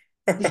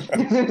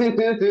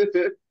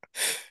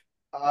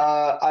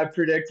 I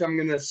predict I'm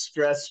gonna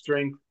stress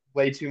drink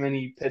way too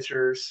many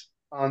pitchers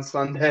on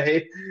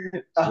Sunday.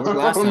 Worked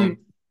last Um, time.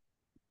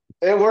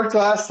 it worked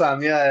last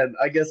time, yeah,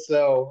 I guess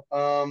so.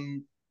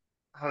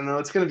 I don't know,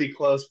 it's gonna be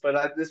close,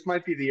 but this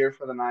might be the year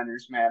for the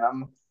Niners, man.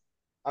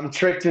 I'm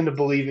tricked into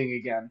believing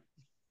again.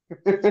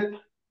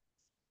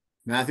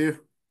 Matthew.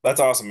 That's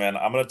awesome, man.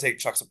 I'm gonna take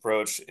Chuck's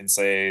approach and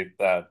say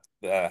that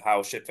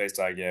how shit-faced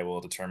I get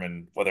will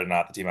determine whether or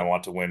not the team I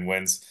want to win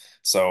wins.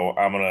 So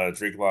I'm gonna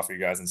drink a lot for you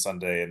guys on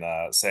Sunday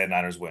and say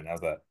Niners win.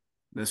 How's that?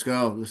 Let's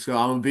go. Let's go.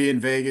 I'm gonna be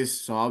in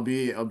Vegas, so I'll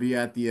be in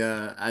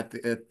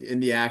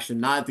the action,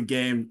 not at the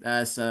game.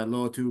 That's a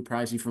little too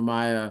pricey for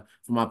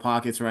my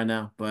pockets right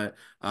now. But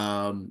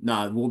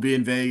no, we'll be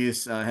in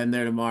Vegas, heading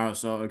there tomorrow.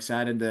 So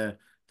excited to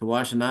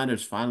watch the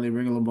Niners finally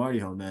bring a Lombardi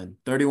home, man.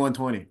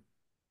 31-20.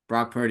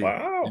 Brock Purdy,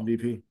 Wow.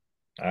 MVP.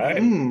 All right.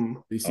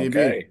 Mm. BCB.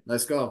 Okay.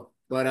 Let's go.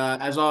 But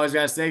as always,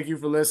 guys, thank you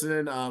for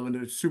listening. And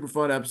a super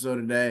fun episode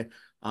today.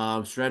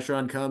 Stretch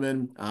run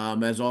coming.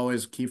 As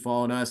always, keep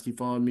following us, keep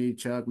following me,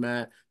 Chuck,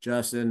 Matt,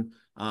 Justin.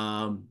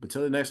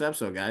 Until the next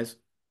episode, guys.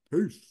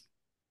 Peace.